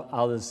and love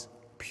others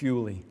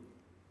purely.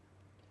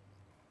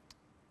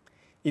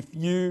 If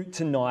you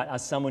tonight are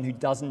someone who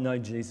doesn't know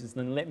Jesus,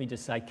 then let me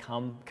just say,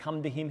 come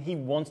to him. He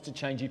wants to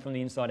change you from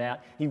the inside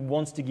out. He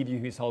wants to give you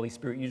his Holy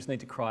Spirit. You just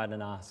need to cry out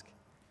and ask.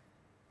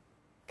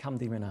 Come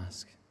to him and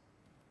ask.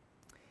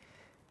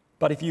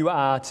 But if you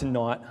are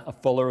tonight a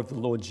follower of the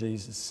Lord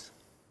Jesus,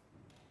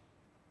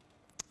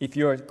 if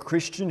you're a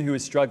Christian who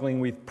is struggling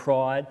with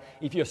pride,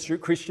 if you're a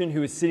Christian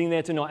who is sitting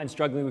there tonight and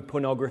struggling with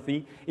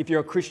pornography, if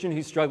you're a Christian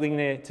who's struggling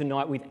there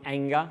tonight with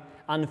anger,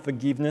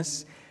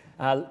 unforgiveness,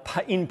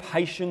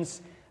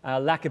 impatience,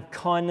 lack of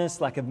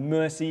kindness, lack of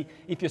mercy,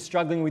 if you're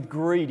struggling with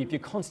greed, if you're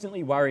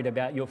constantly worried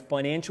about your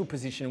financial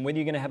position and whether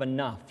you're going to have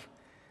enough,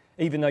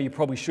 even though you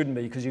probably shouldn't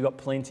be because you've got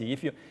plenty.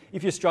 If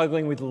you're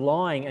struggling with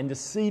lying and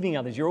deceiving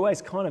others, you're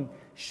always kind of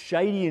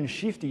shady and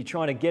shifty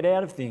trying to get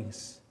out of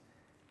things.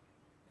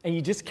 And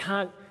you just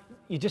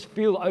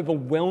feel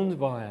overwhelmed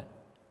by it.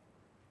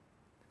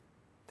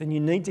 Then you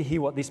need to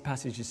hear what this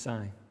passage is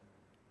saying.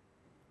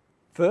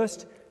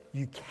 First,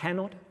 you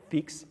cannot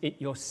fix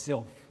it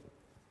yourself.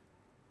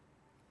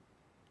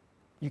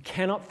 You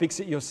cannot fix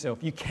it yourself.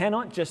 You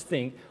cannot just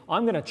think,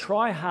 I'm going to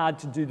try hard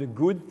to do the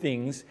good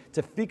things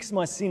to fix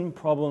my sin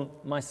problem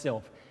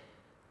myself.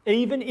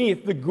 Even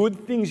if the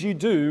good things you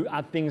do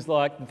are things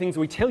like the things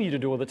we tell you to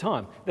do all the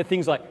time. They're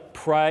things like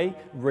pray,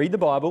 read the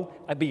Bible,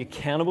 and be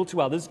accountable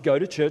to others, go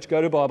to church,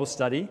 go to Bible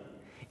study.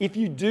 If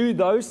you do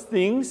those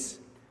things,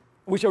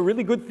 which are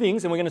really good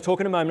things, and we're going to talk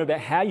in a moment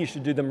about how you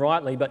should do them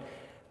rightly, but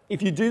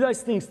if you do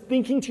those things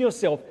thinking to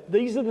yourself,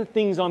 these are the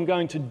things I'm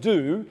going to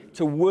do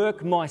to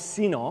work my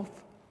sin off,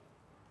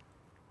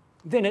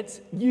 then it's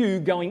you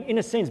going, in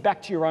a sense,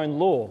 back to your own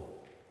law.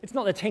 It's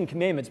not the 10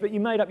 Commandments, but you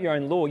made up your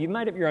own law. You've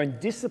made up your own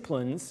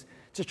disciplines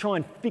to try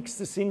and fix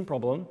the sin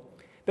problem.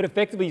 But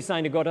effectively you're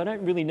saying to God, I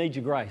don't really need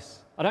your grace.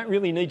 I don't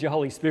really need your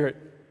Holy Spirit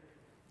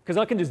because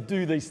I can just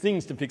do these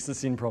things to fix the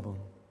sin problem.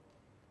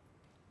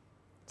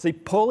 See,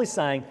 Paul is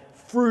saying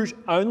fruit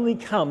only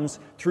comes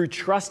through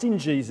trust in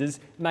Jesus,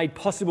 made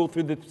possible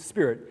through the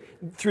Spirit,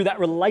 through that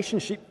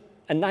relationship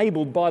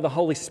enabled by the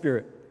Holy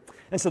Spirit.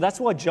 And so that's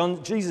why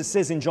Jesus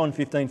says in John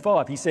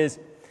 15:5, he says,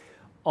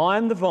 I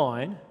am the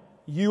vine,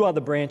 you are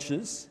the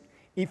branches.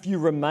 If you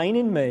remain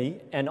in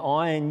me and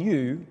I in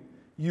you,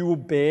 you will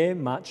bear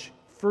much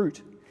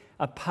fruit.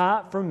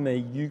 Apart from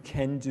me, you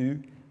can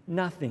do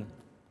nothing.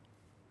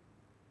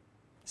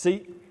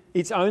 See,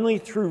 it's only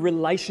through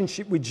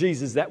relationship with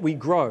Jesus that we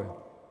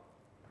grow.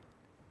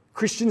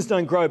 Christians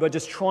don't grow by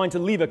just trying to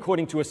live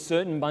according to a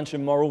certain bunch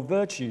of moral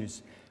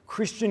virtues.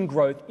 Christian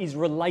growth is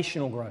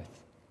relational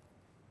growth.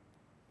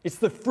 It's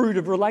the fruit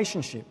of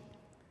relationship.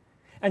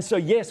 And so,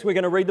 yes, we're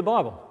going to read the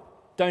Bible.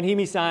 Don't hear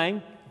me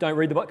saying, don't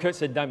read the Bible. Kurt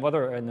said, don't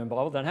bother reading the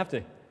Bible, don't have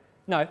to.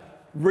 No,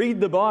 read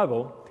the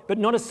Bible, but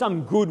not as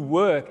some good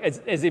work, as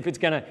if it's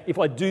going to, if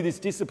I do this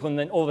discipline,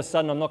 then all of a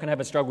sudden I'm not going to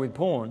have a struggle with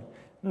porn.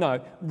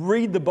 No,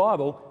 read the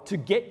Bible to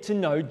get to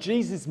know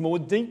Jesus more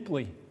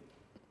deeply,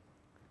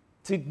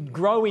 to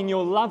grow in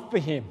your love for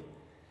him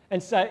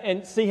and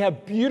see how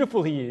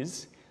beautiful he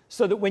is,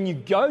 so that when you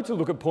go to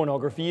look at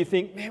pornography, you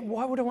think, man,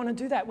 why would I want to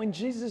do that when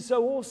Jesus is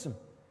so awesome?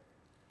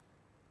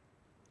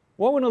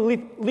 Why would I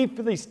live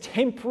for this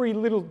temporary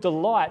little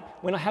delight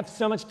when I have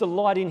so much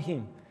delight in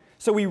him?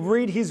 So we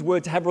read his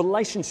word to have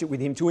relationship with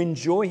him, to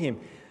enjoy him.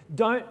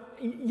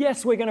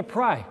 Yes, we're going to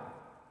pray.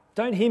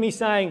 Don't hear me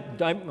saying,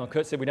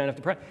 Kurt said we don't have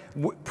to pray.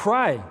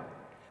 Pray,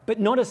 but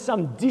not as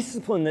some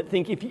discipline that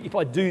think if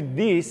I do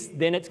this,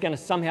 then it's going to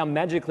somehow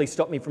magically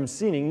stop me from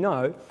sinning.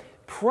 No,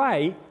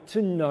 pray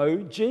to know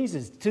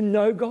Jesus, to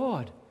know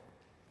God,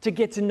 to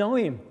get to know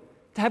him,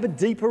 to have a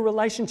deeper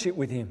relationship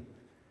with him,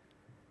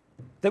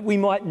 that we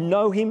might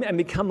know him and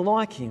become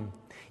like him.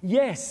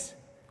 Yes,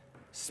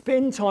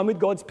 spend time with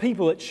God's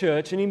people at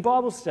church and in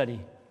Bible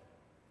study.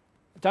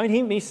 Don't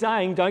hear me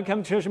saying, don't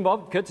come to church and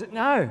Bible.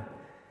 No,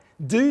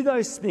 do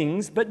those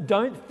things, but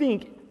don't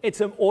think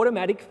it's an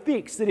automatic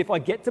fix that if I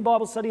get to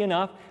Bible study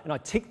enough and I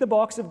tick the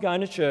box of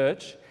going to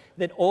church,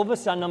 that all of a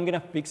sudden I'm going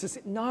to fix this.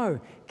 No,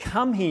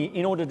 come here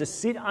in order to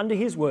sit under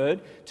his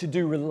word, to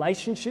do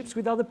relationships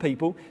with other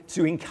people,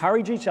 to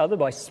encourage each other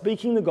by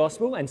speaking the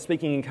gospel and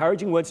speaking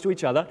encouraging words to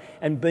each other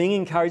and being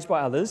encouraged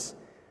by others.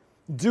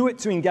 Do it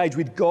to engage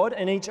with God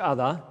and each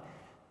other,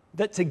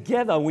 that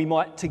together we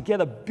might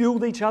together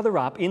build each other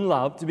up in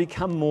love to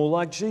become more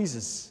like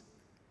Jesus.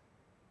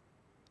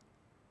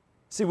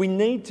 See, we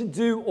need to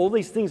do all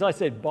these things I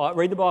said,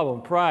 read the Bible,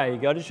 pray,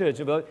 go to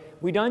church.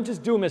 We don't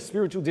just do them as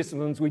spiritual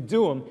disciplines, we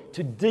do them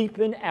to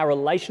deepen our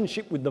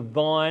relationship with the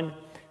vine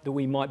that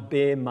we might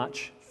bear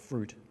much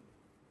fruit.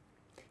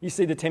 You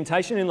see, the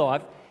temptation in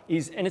life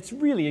is, and it's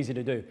really easy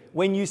to do,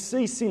 when you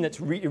see sin that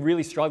you're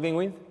really struggling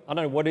with, I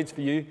don't know what it is for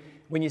you,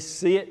 when you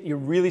see it, you're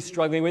really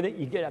struggling with it,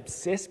 you get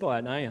obsessed by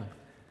it, don't you?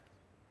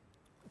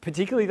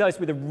 Particularly those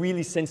with a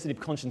really sensitive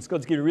conscience.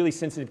 God's given a really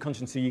sensitive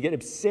conscience, so you get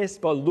obsessed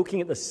by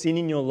looking at the sin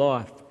in your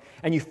life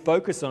and you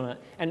focus on it.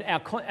 And our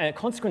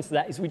consequence of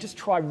that is we just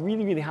try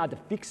really, really hard to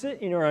fix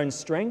it in our own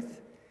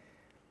strength.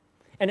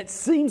 And it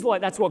seems like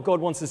that's what God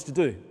wants us to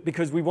do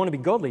because we want to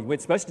be godly. We're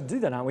supposed to do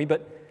that, aren't we?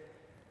 But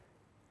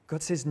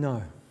God says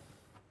no.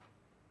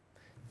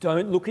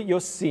 Don't look at your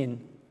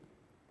sin.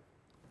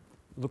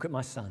 Look at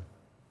my son.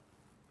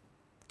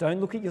 Don't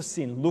look at your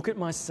sin. Look at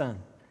my son.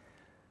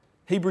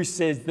 Hebrews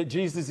says that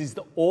Jesus is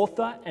the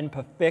author and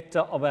perfecter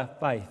of our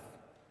faith.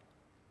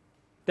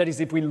 That is,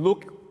 if we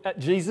look at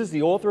Jesus,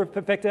 the author and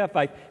perfecter of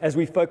our faith, as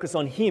we focus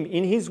on him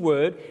in his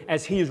word,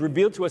 as he is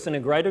revealed to us in a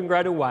greater and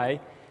greater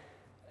way,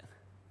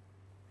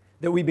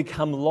 that we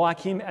become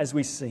like him as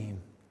we see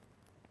him.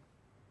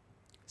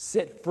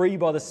 Set free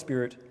by the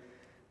Spirit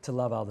to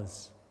love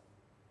others.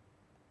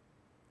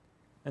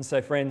 And so,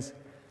 friends,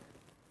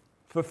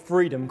 for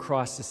freedom,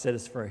 Christ has set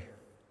us free.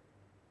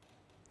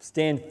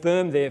 Stand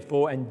firm,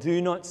 therefore, and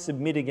do not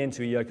submit again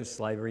to a yoke of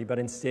slavery, but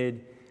instead,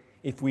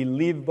 if we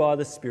live by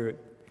the Spirit,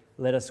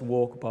 let us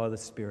walk by the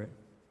Spirit.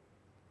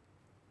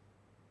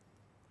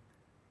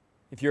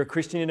 If you're a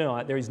Christian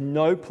tonight, there is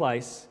no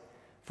place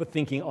for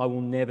thinking, I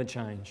will never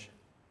change.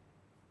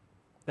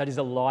 That is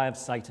a lie of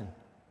Satan.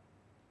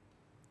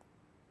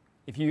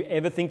 If you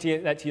ever think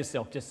that to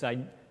yourself, just say,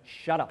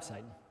 shut up,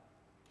 Satan.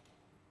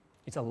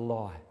 It's a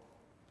lie.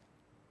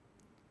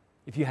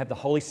 If you have the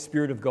Holy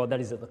Spirit of God,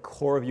 that is at the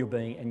core of your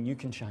being and you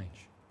can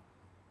change.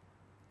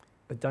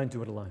 But don't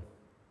do it alone.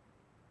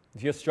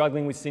 If you're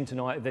struggling with sin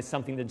tonight, if there's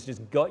something that's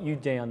just got you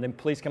down, then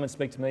please come and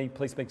speak to me.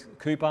 Please speak to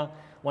Cooper,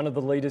 one of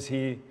the leaders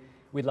here.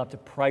 We'd love to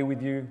pray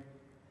with you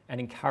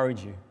and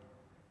encourage you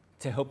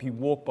to help you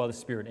walk by the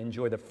Spirit and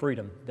enjoy the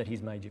freedom that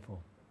he's made you for.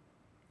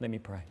 Let me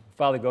pray.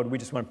 Father God, we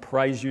just want to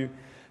praise you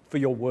for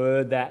your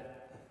word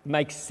that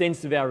makes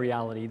sense of our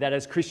reality, that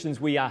as Christians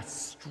we are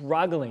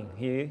struggling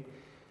here,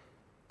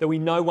 that we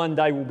know one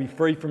day we'll be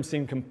free from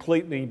sin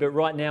completely, but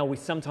right now we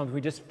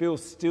just feel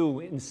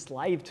still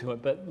enslaved to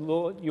it. But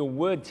Lord, your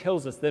word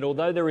tells us that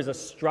although there is a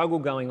struggle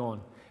going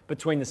on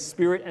between the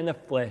spirit and the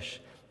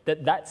flesh,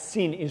 that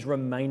sin is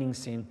remaining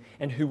sin,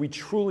 and who we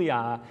truly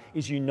are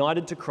is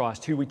united to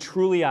Christ. Who we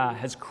truly are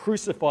has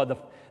crucified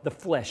the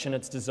flesh and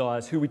its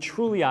desires. Who we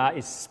truly are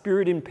is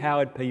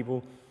spirit-empowered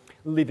people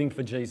living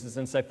for Jesus.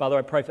 And so, Father,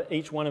 I pray for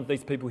each one of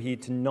these people here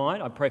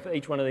tonight. I pray for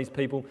each one of these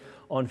people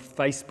on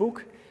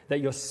Facebook, that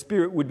your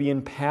Spirit would be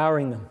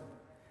empowering them,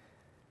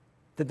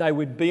 that they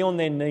would be on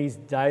their knees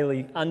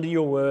daily under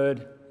your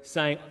word,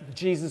 saying,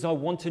 Jesus, I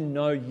want to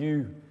know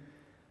you,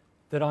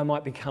 that I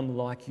might become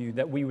like you,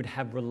 that we would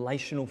have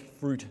relational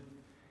fruit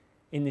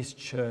in this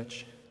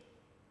church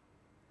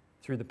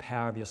through the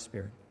power of your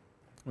Spirit.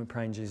 We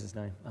pray in Jesus'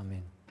 name.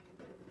 Amen.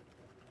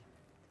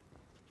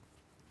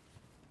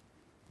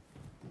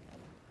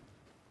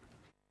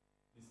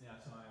 It's now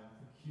time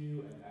for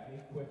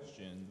Q&A,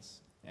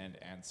 questions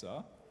and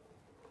answer.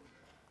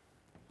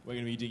 We're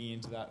going to be digging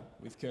into that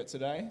with Kurt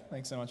today.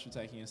 Thanks so much for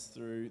taking us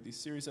through this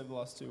series over the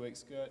last 2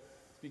 weeks, Kurt.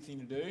 It's a big thing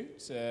to do,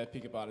 to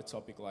pick apart a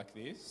topic like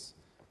this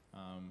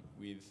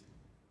with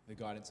the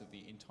guidance of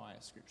the entire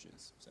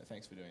scriptures. So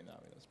thanks for doing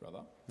that with us, brother.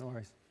 No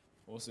worries.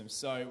 Awesome.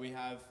 So we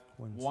have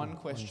one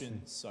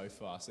question so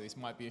far. So this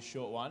might be a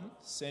short one.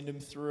 Send them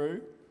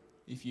through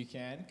if you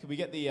can. Can we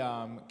get the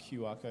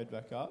QR code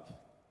back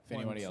up? If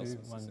anybody else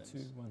wants to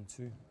send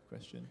two.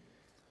 question.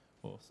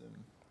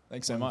 Awesome.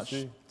 Thanks so much.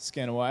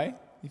 Scan away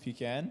if you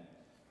can.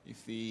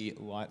 If the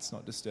light's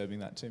not disturbing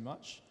that too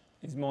much.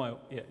 It's all right.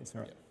 Yeah.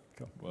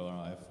 Cool.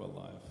 Well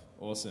live.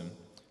 Awesome.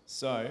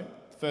 So,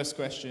 first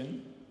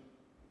question,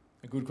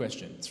 a good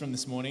question. It's from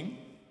this morning.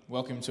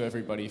 Welcome to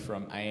everybody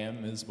from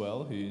AM as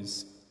well,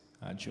 who's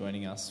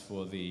joining us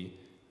for the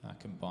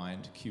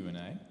combined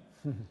Q&A.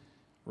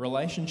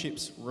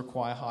 Relationships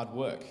require hard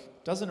work.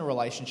 Doesn't a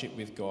relationship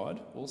with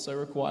God also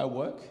require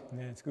work?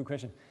 Yeah, it's a good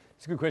question.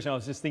 It's a good question. I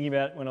was just thinking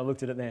about it when I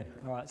looked at it then.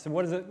 All right, so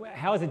what is it?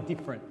 How is it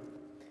different?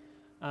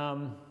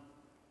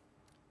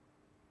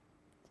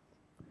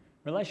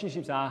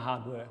 Relationships are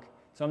hard work.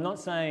 So I'm not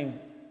saying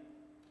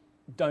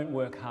don't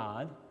work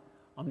hard.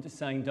 I'm just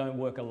saying don't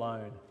work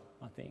alone,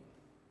 I think.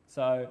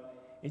 So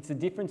it's the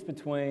difference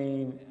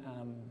between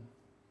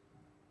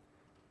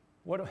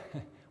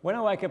when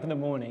I wake up in the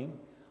morning,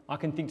 I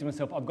can think to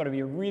myself, I've got to be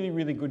a really,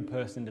 really good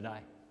person today,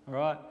 all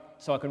right?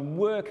 So I can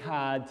work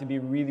hard to be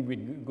a really,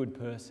 really good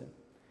person.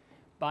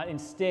 But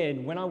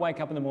instead, when I wake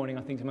up in the morning,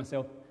 I think to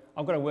myself,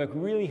 I've got to work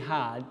really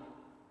hard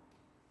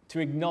to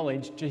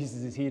acknowledge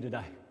Jesus is here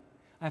today.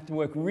 I have to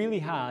work really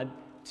hard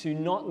to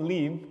not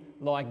live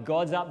like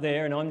God's up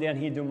there and I'm down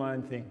here doing my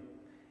own thing.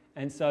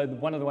 And so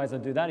one of the ways I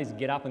do that is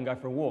get up and go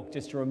for a walk,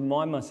 just to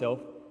remind myself,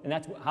 and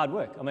that's hard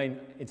work. I mean,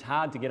 it's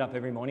hard to get up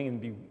every morning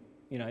and be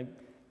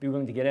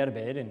willing to get out of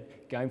bed and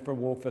going for a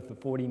walk for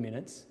 40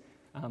 minutes.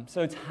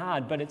 So it's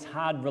hard, but it's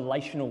hard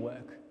relational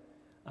work.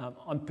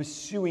 I'm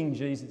pursuing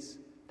Jesus.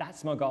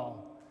 That's my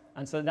goal.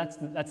 And so that's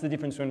the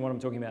difference between what I'm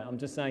talking about. I'm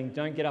just saying,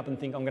 don't get up and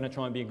think I'm going to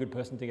try and be a good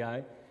person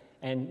today,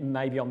 and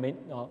maybe I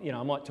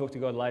might talk to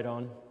God later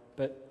on,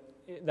 but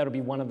that'll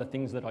be one of the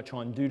things that I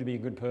try and do to be a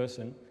good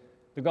person.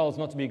 The goal is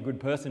not to be a good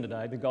person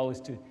today. The goal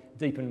is to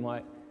deepen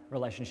my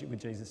relationship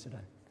with Jesus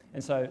today.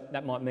 And so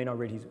that might mean I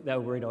read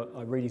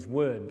his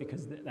word,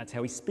 because that's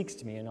how he speaks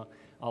to me, and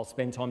I'll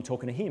spend time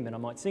talking to him, and I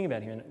might sing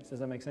about him. Does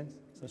that make sense?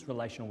 So it's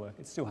relational work.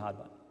 It's still hard,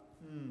 but.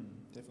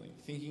 Definitely.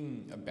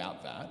 Thinking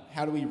about that,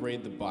 how do we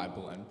read the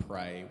Bible and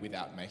pray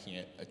without making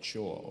it a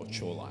chore or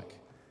chore-like?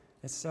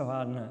 It's so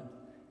hard, isn't it?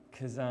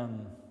 Because I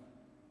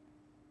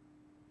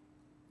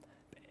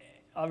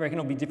reckon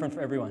it'll be different for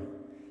everyone.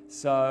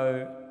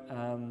 So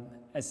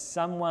as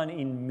someone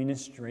in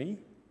ministry,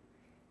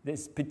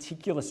 there's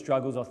particular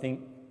struggles, I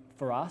think,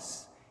 for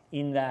us,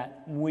 in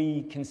that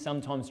we can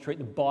sometimes treat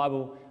the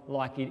Bible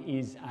like it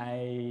is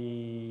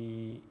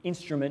an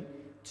instrument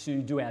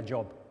to do our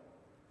job.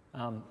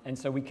 And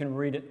so we can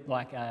read it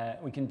like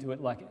we can do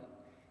it like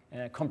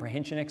a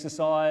comprehension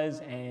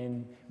exercise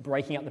and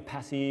breaking up the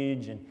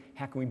passage and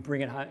how can we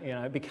bring it home.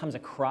 It becomes a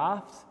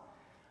craft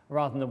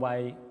rather than the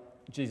way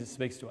Jesus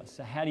speaks to us.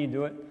 So how do you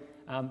do it?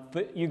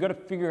 But you've got to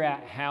figure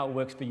out how it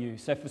works for you.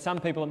 So for some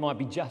people, it might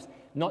be just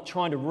not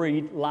trying to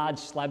read large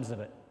slabs of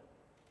it.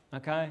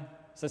 Okay?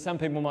 So some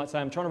people might say,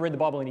 I'm trying to read the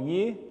Bible in a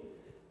year.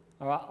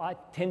 All right? I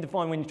tend to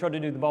find when you try to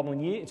do the Bible in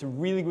a year, it's a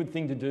really good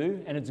thing to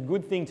do, and it's a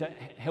good thing to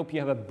help you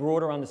have a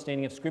broader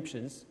understanding of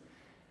scriptures.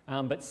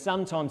 But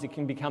sometimes it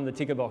can become the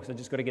ticker box. I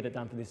just got to get it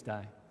done for this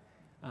day.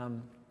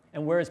 And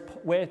where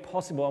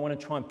possible, I want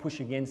to try and push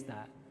against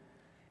that.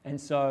 And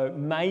so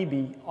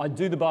maybe I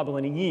do the Bible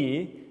in a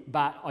year,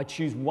 but I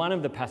choose one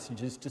of the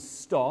passages to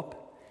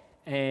stop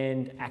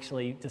and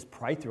actually just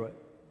pray through it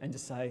and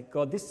just say,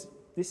 God, this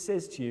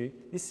says to you,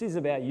 this says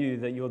about you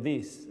that you're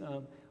this.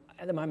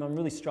 At the moment, I'm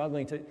really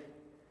struggling to.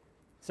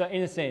 So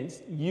in a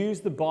sense, use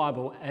the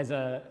Bible as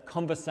a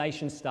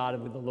conversation starter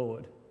with the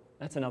Lord.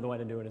 That's another way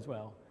to do it as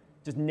well.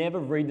 Just never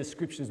read the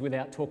scriptures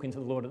without talking to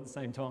the Lord at the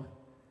same time.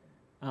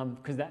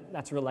 Because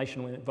that's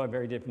relational by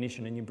very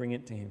definition, and you bring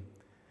it to him.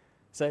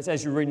 So it's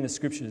as you're reading the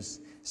scriptures.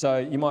 So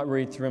you might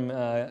read from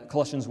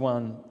Colossians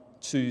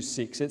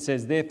 1:2-6. It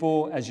says,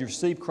 therefore, as you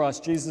receive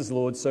Christ Jesus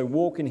Lord, so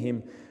walk in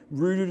him,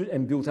 rooted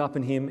and built up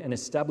in him and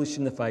established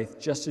in the faith,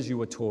 just as you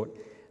were taught,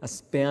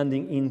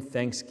 abounding in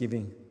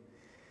thanksgiving.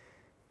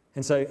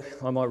 And so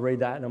I might read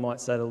that and I might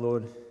say to the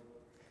Lord,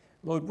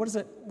 what does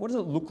it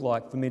look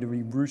like for me to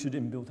be rooted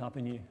and built up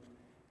in you?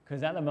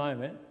 Because at the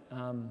moment,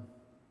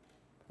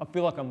 I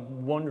feel like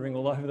I'm wandering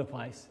all over the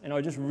place, and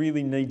I just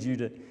really need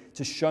you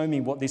to show me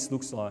what this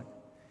looks like.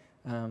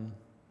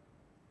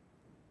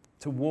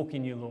 To walk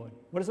in you, Lord.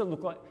 What does it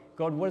look like?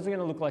 God, what is it going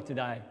to look like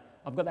today?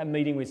 I've got that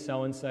meeting with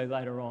so-and-so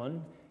later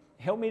on.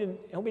 Help me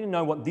to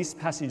know what this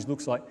passage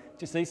looks like. Do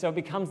you see? So it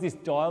becomes this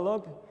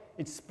dialogue.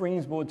 It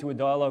springboard to a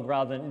dialogue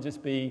rather than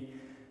just be,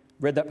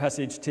 read that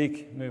passage,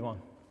 tick, move on.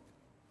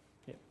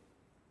 Yeah.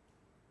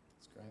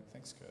 That's great.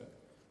 Thanks, Kurt.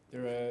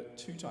 There are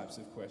two types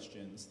of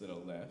questions that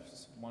are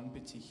left. One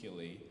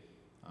particularly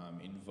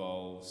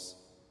involves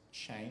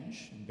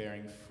change and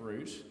bearing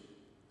fruit,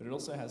 but it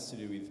also has to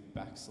do with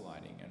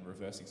backsliding and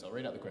reversing. So I'll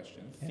read out the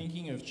question. Yeah.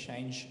 Thinking of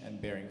change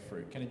and bearing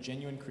fruit, can a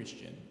genuine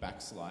Christian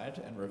backslide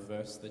and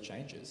reverse the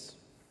changes?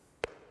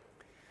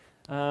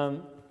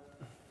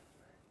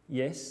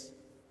 Yes.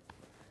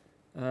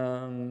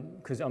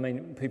 Because,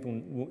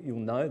 you'll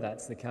know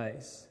that's the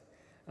case.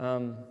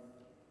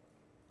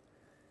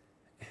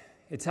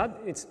 It's hard.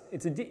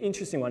 It's an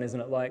interesting one,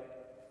 isn't it? Like,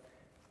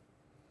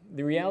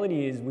 the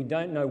reality is we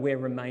don't know where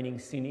remaining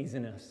sin is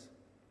in us.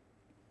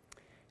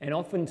 And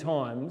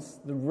oftentimes,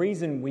 the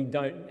reason we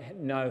don't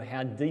know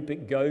how deep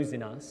it goes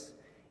in us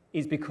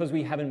is because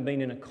we haven't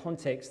been in a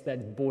context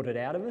that's brought it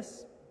out of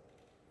us.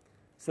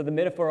 So the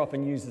metaphor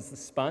often uses the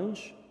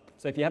sponge.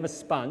 So if you have a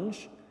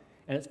sponge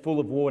and it's full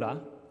of water,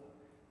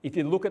 if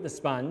you look at the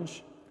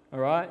sponge, all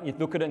right, you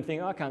look at it and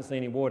think, oh, I can't see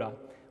any water.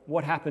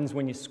 What happens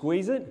when you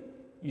squeeze it?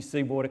 You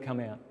see water come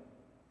out.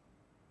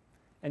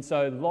 And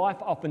so life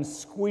often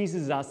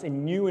squeezes us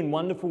in new and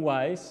wonderful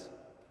ways,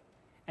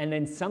 and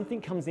then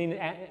something comes in,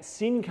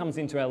 sin comes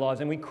into our lives,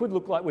 and we could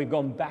look like we've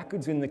gone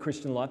backwards in the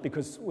Christian life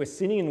because we're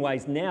sinning in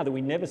ways now that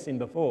we never sinned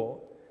before,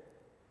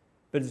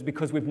 but it's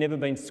because we've never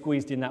been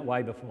squeezed in that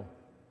way before.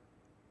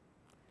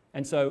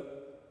 And so,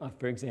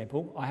 for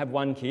example, I have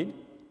one kid,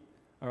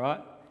 all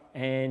right,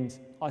 and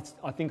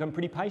I think I'm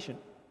pretty patient,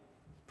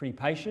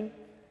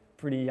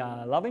 pretty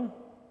loving.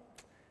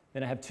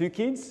 Then I have two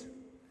kids,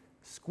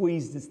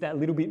 squeezed just that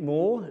little bit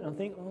more, and I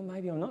think, oh,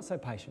 maybe I'm not so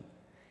patient.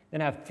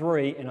 Then I have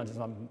three, and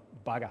I'm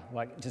bugger.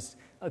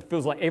 It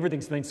feels like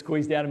everything's been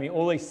squeezed out of me.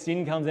 All this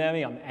sin comes out of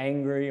me. I'm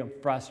angry, I'm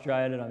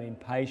frustrated, I'm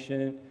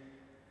impatient.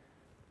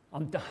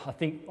 I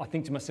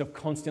think to myself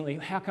constantly,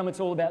 how come it's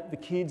all about the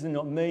kids and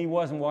not me?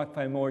 Why doesn't wife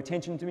pay more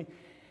attention to me?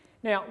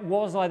 Now,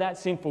 was I that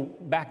sinful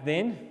back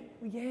then?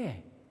 Well, yeah.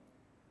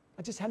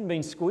 I just hadn't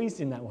been squeezed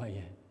in that way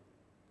yet.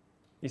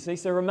 You see,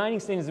 so remaining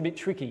sin is a bit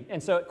tricky.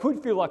 And so it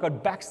could feel like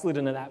I'd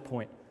backslidden at that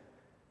point,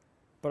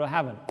 but I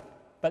haven't.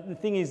 But the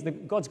thing is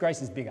that God's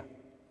grace is bigger.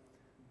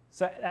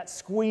 So that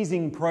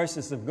squeezing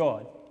process of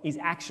God is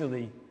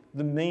actually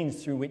the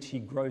means through which he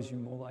grows you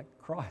more like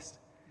Christ.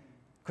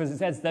 Because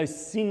it's as though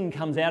sin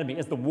comes out of me,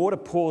 as the water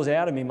pours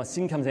out of me, my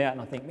sin comes out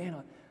and I think, man,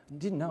 I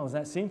didn't know I was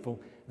that sinful.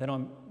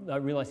 Then I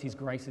realise his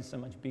grace is so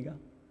much bigger.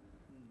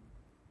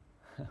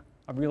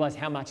 I realise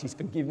how much his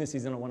forgiveness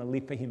is and I want to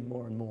live for him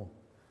more and more.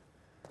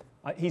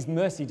 His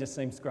mercy just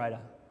seems greater.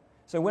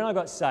 So when I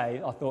got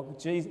saved, I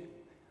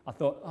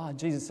thought, oh,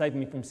 Jesus saved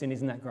me from sin,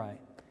 isn't that great?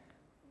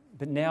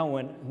 But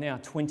now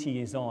 20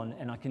 years on,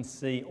 and I can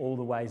see all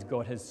the ways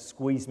God has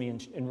squeezed me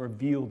and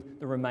revealed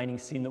the remaining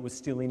sin that was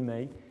still in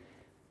me.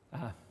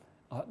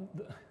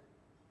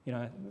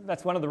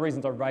 That's one of the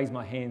reasons I raise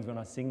my hands when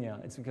I sing now.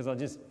 It's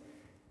because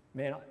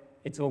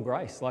it's all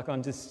grace. Like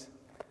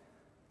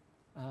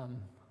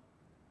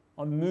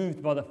I'm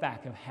moved by the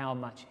fact of how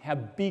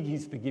big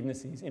his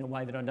forgiveness is in a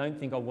way that I don't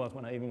think I was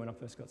even when I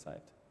first got saved.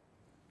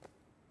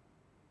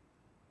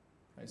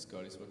 Praise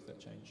God, he's worked that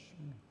change.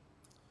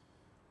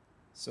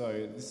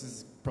 So this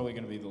is probably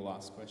going to be the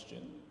last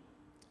question.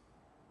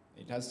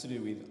 It has to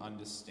do with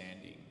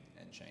understanding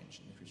and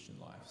change in the Christian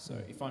life. So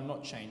if I'm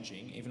not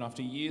changing, even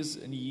after years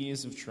and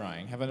years of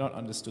trying, have I not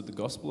understood the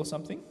gospel or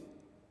something?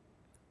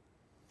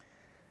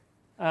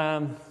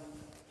 I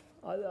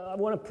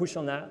want to push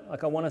on that. I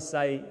want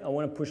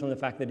to push on the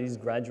fact that it is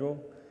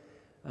gradual.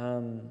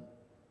 I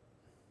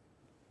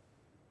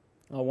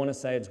want to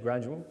say it's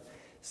gradual.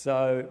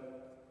 So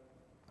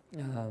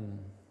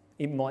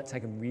it might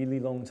take a really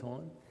long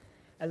time.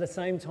 At the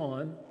same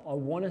time, I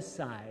want to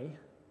say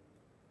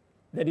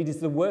that it is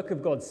the work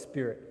of God's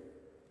Spirit.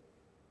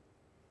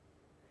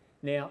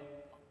 Now,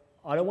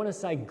 I don't want to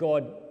say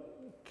God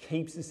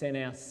keeps us in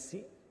our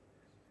sin.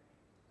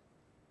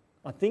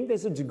 I think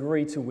there's a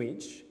degree to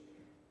which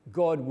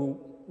God will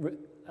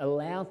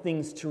allow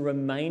things to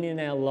remain in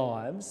our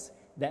lives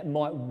that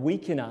might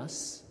weaken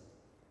us,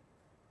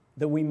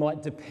 that we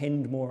might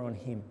depend more on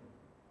him.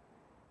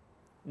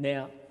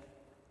 Now,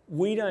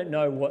 we don't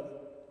know what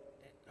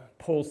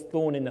Paul's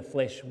thorn in the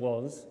flesh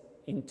was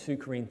in 2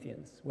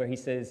 Corinthians, where he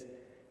says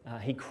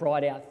he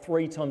cried out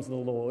 3 times to the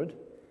Lord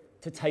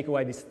to take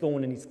away this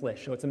thorn in his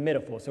flesh. So it's a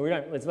metaphor. So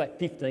there's like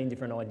 15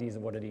 different ideas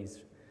of what it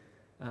is.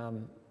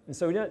 And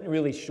so we're not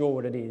really sure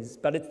what it is,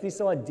 but it's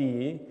this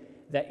idea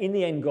that in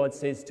the end God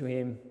says to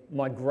him,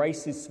 my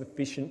grace is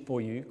sufficient for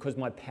you because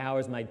my power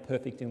is made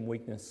perfect in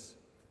weakness.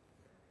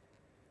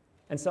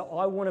 And so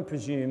I want to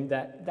presume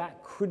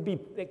that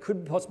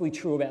could possibly be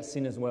true about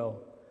sin as well.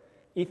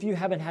 If you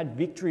haven't had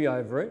victory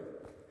over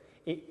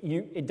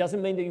it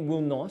doesn't mean that you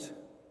will not,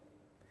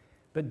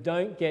 but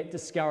don't get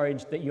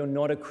discouraged that you're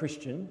not a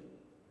Christian.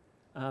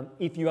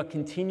 If you are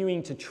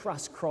continuing to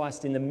trust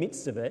Christ in the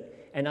midst of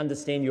it and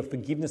understand your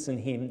forgiveness in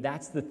him,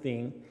 that's the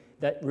thing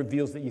that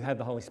reveals that you have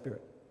the Holy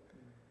Spirit.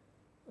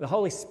 The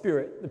Holy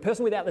Spirit, the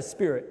person without the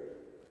Spirit,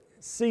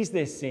 sees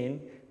their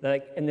sin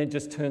and then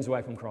just turns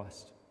away from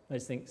Christ. They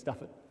just think,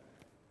 stuff it.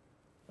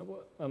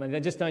 I mean, they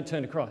just don't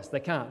turn to Christ. They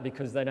can't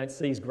because they don't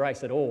see his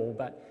grace at all.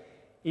 But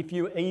if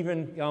you're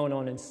even going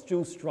on and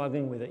still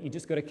struggling with it, you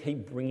just got to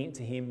keep bringing it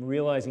to him,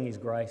 realising his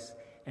grace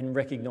and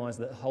recognise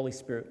that the Holy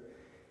Spirit,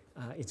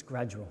 it's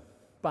gradual.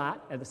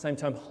 But at the same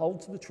time,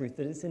 hold to the truth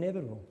that it's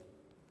inevitable.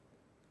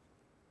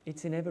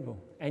 It's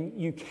inevitable. And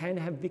you can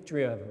have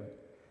victory over it.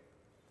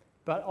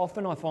 But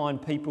often I find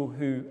people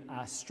who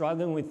are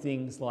struggling with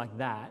things like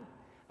that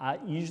are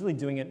usually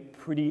doing it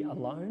pretty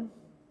alone.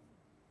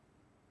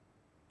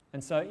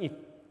 And so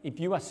if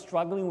you are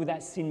struggling with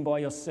that sin by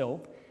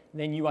yourself,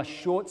 then you are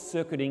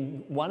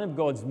short-circuiting one of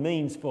God's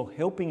means for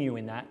helping you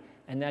in that,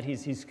 and that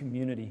is his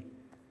community.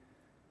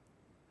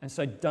 And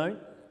so don't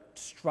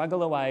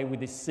struggle away with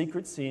this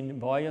secret sin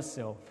by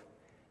yourself.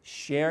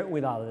 Share it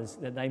with others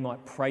that they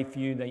might pray for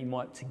you, that you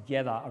might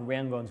together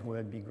around God's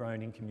word be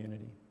grown in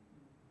community.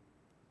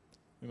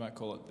 We might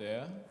call it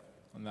there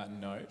on that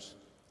note.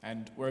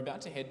 And we're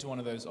about to head to one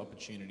of those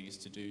opportunities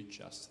to do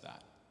just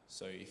that.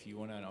 So if you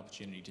want an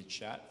opportunity to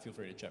chat, feel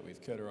free to chat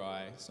with Kurt or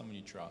I, someone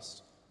you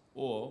trust,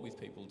 or with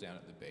people down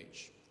at the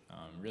beach.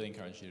 Really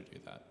encourage you to do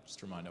that.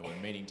 Just a reminder, we're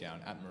meeting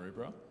down at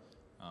Maroubra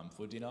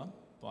for dinner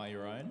by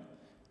your own,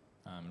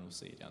 and we'll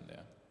see you down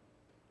there.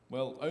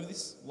 Well, over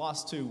this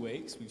last 2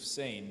 weeks, we've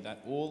seen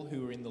that all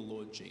who are in the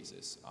Lord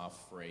Jesus are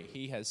free.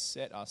 He has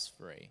set us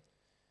free,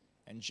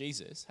 and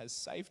Jesus has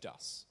saved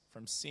us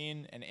from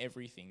sin and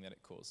everything that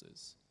it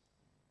causes.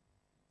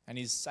 And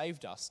he's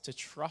saved us to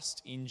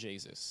trust in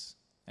Jesus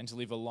and to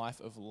live a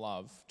life of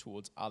love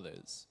towards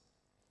others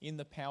in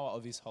the power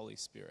of his Holy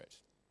Spirit.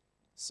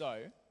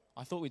 So,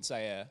 I thought we'd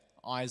say a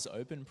eyes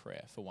open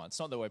prayer for once.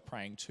 Not that we're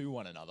praying to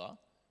one another,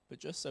 but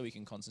just so we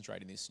can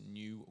concentrate in this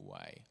new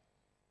way.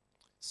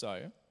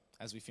 So,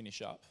 as we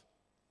finish up,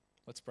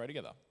 let's pray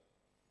together.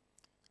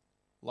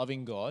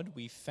 Loving God,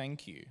 we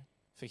thank you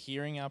for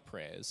hearing our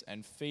prayers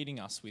and feeding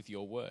us with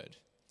your word.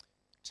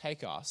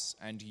 Take us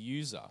and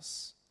use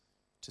us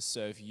to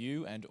serve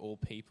you and all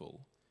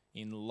people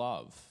in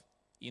love,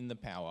 in the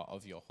power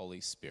of your Holy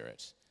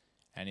Spirit,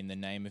 and in the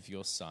name of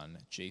your Son,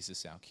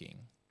 Jesus our King.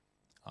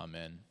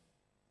 Amen.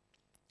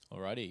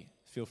 Alrighty,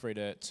 feel free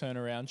to turn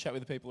around, chat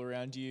with the people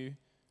around you,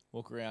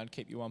 walk around,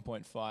 keep your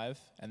 1.5,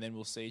 and then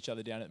we'll see each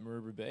other down at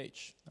Maroubra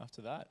Beach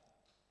after that.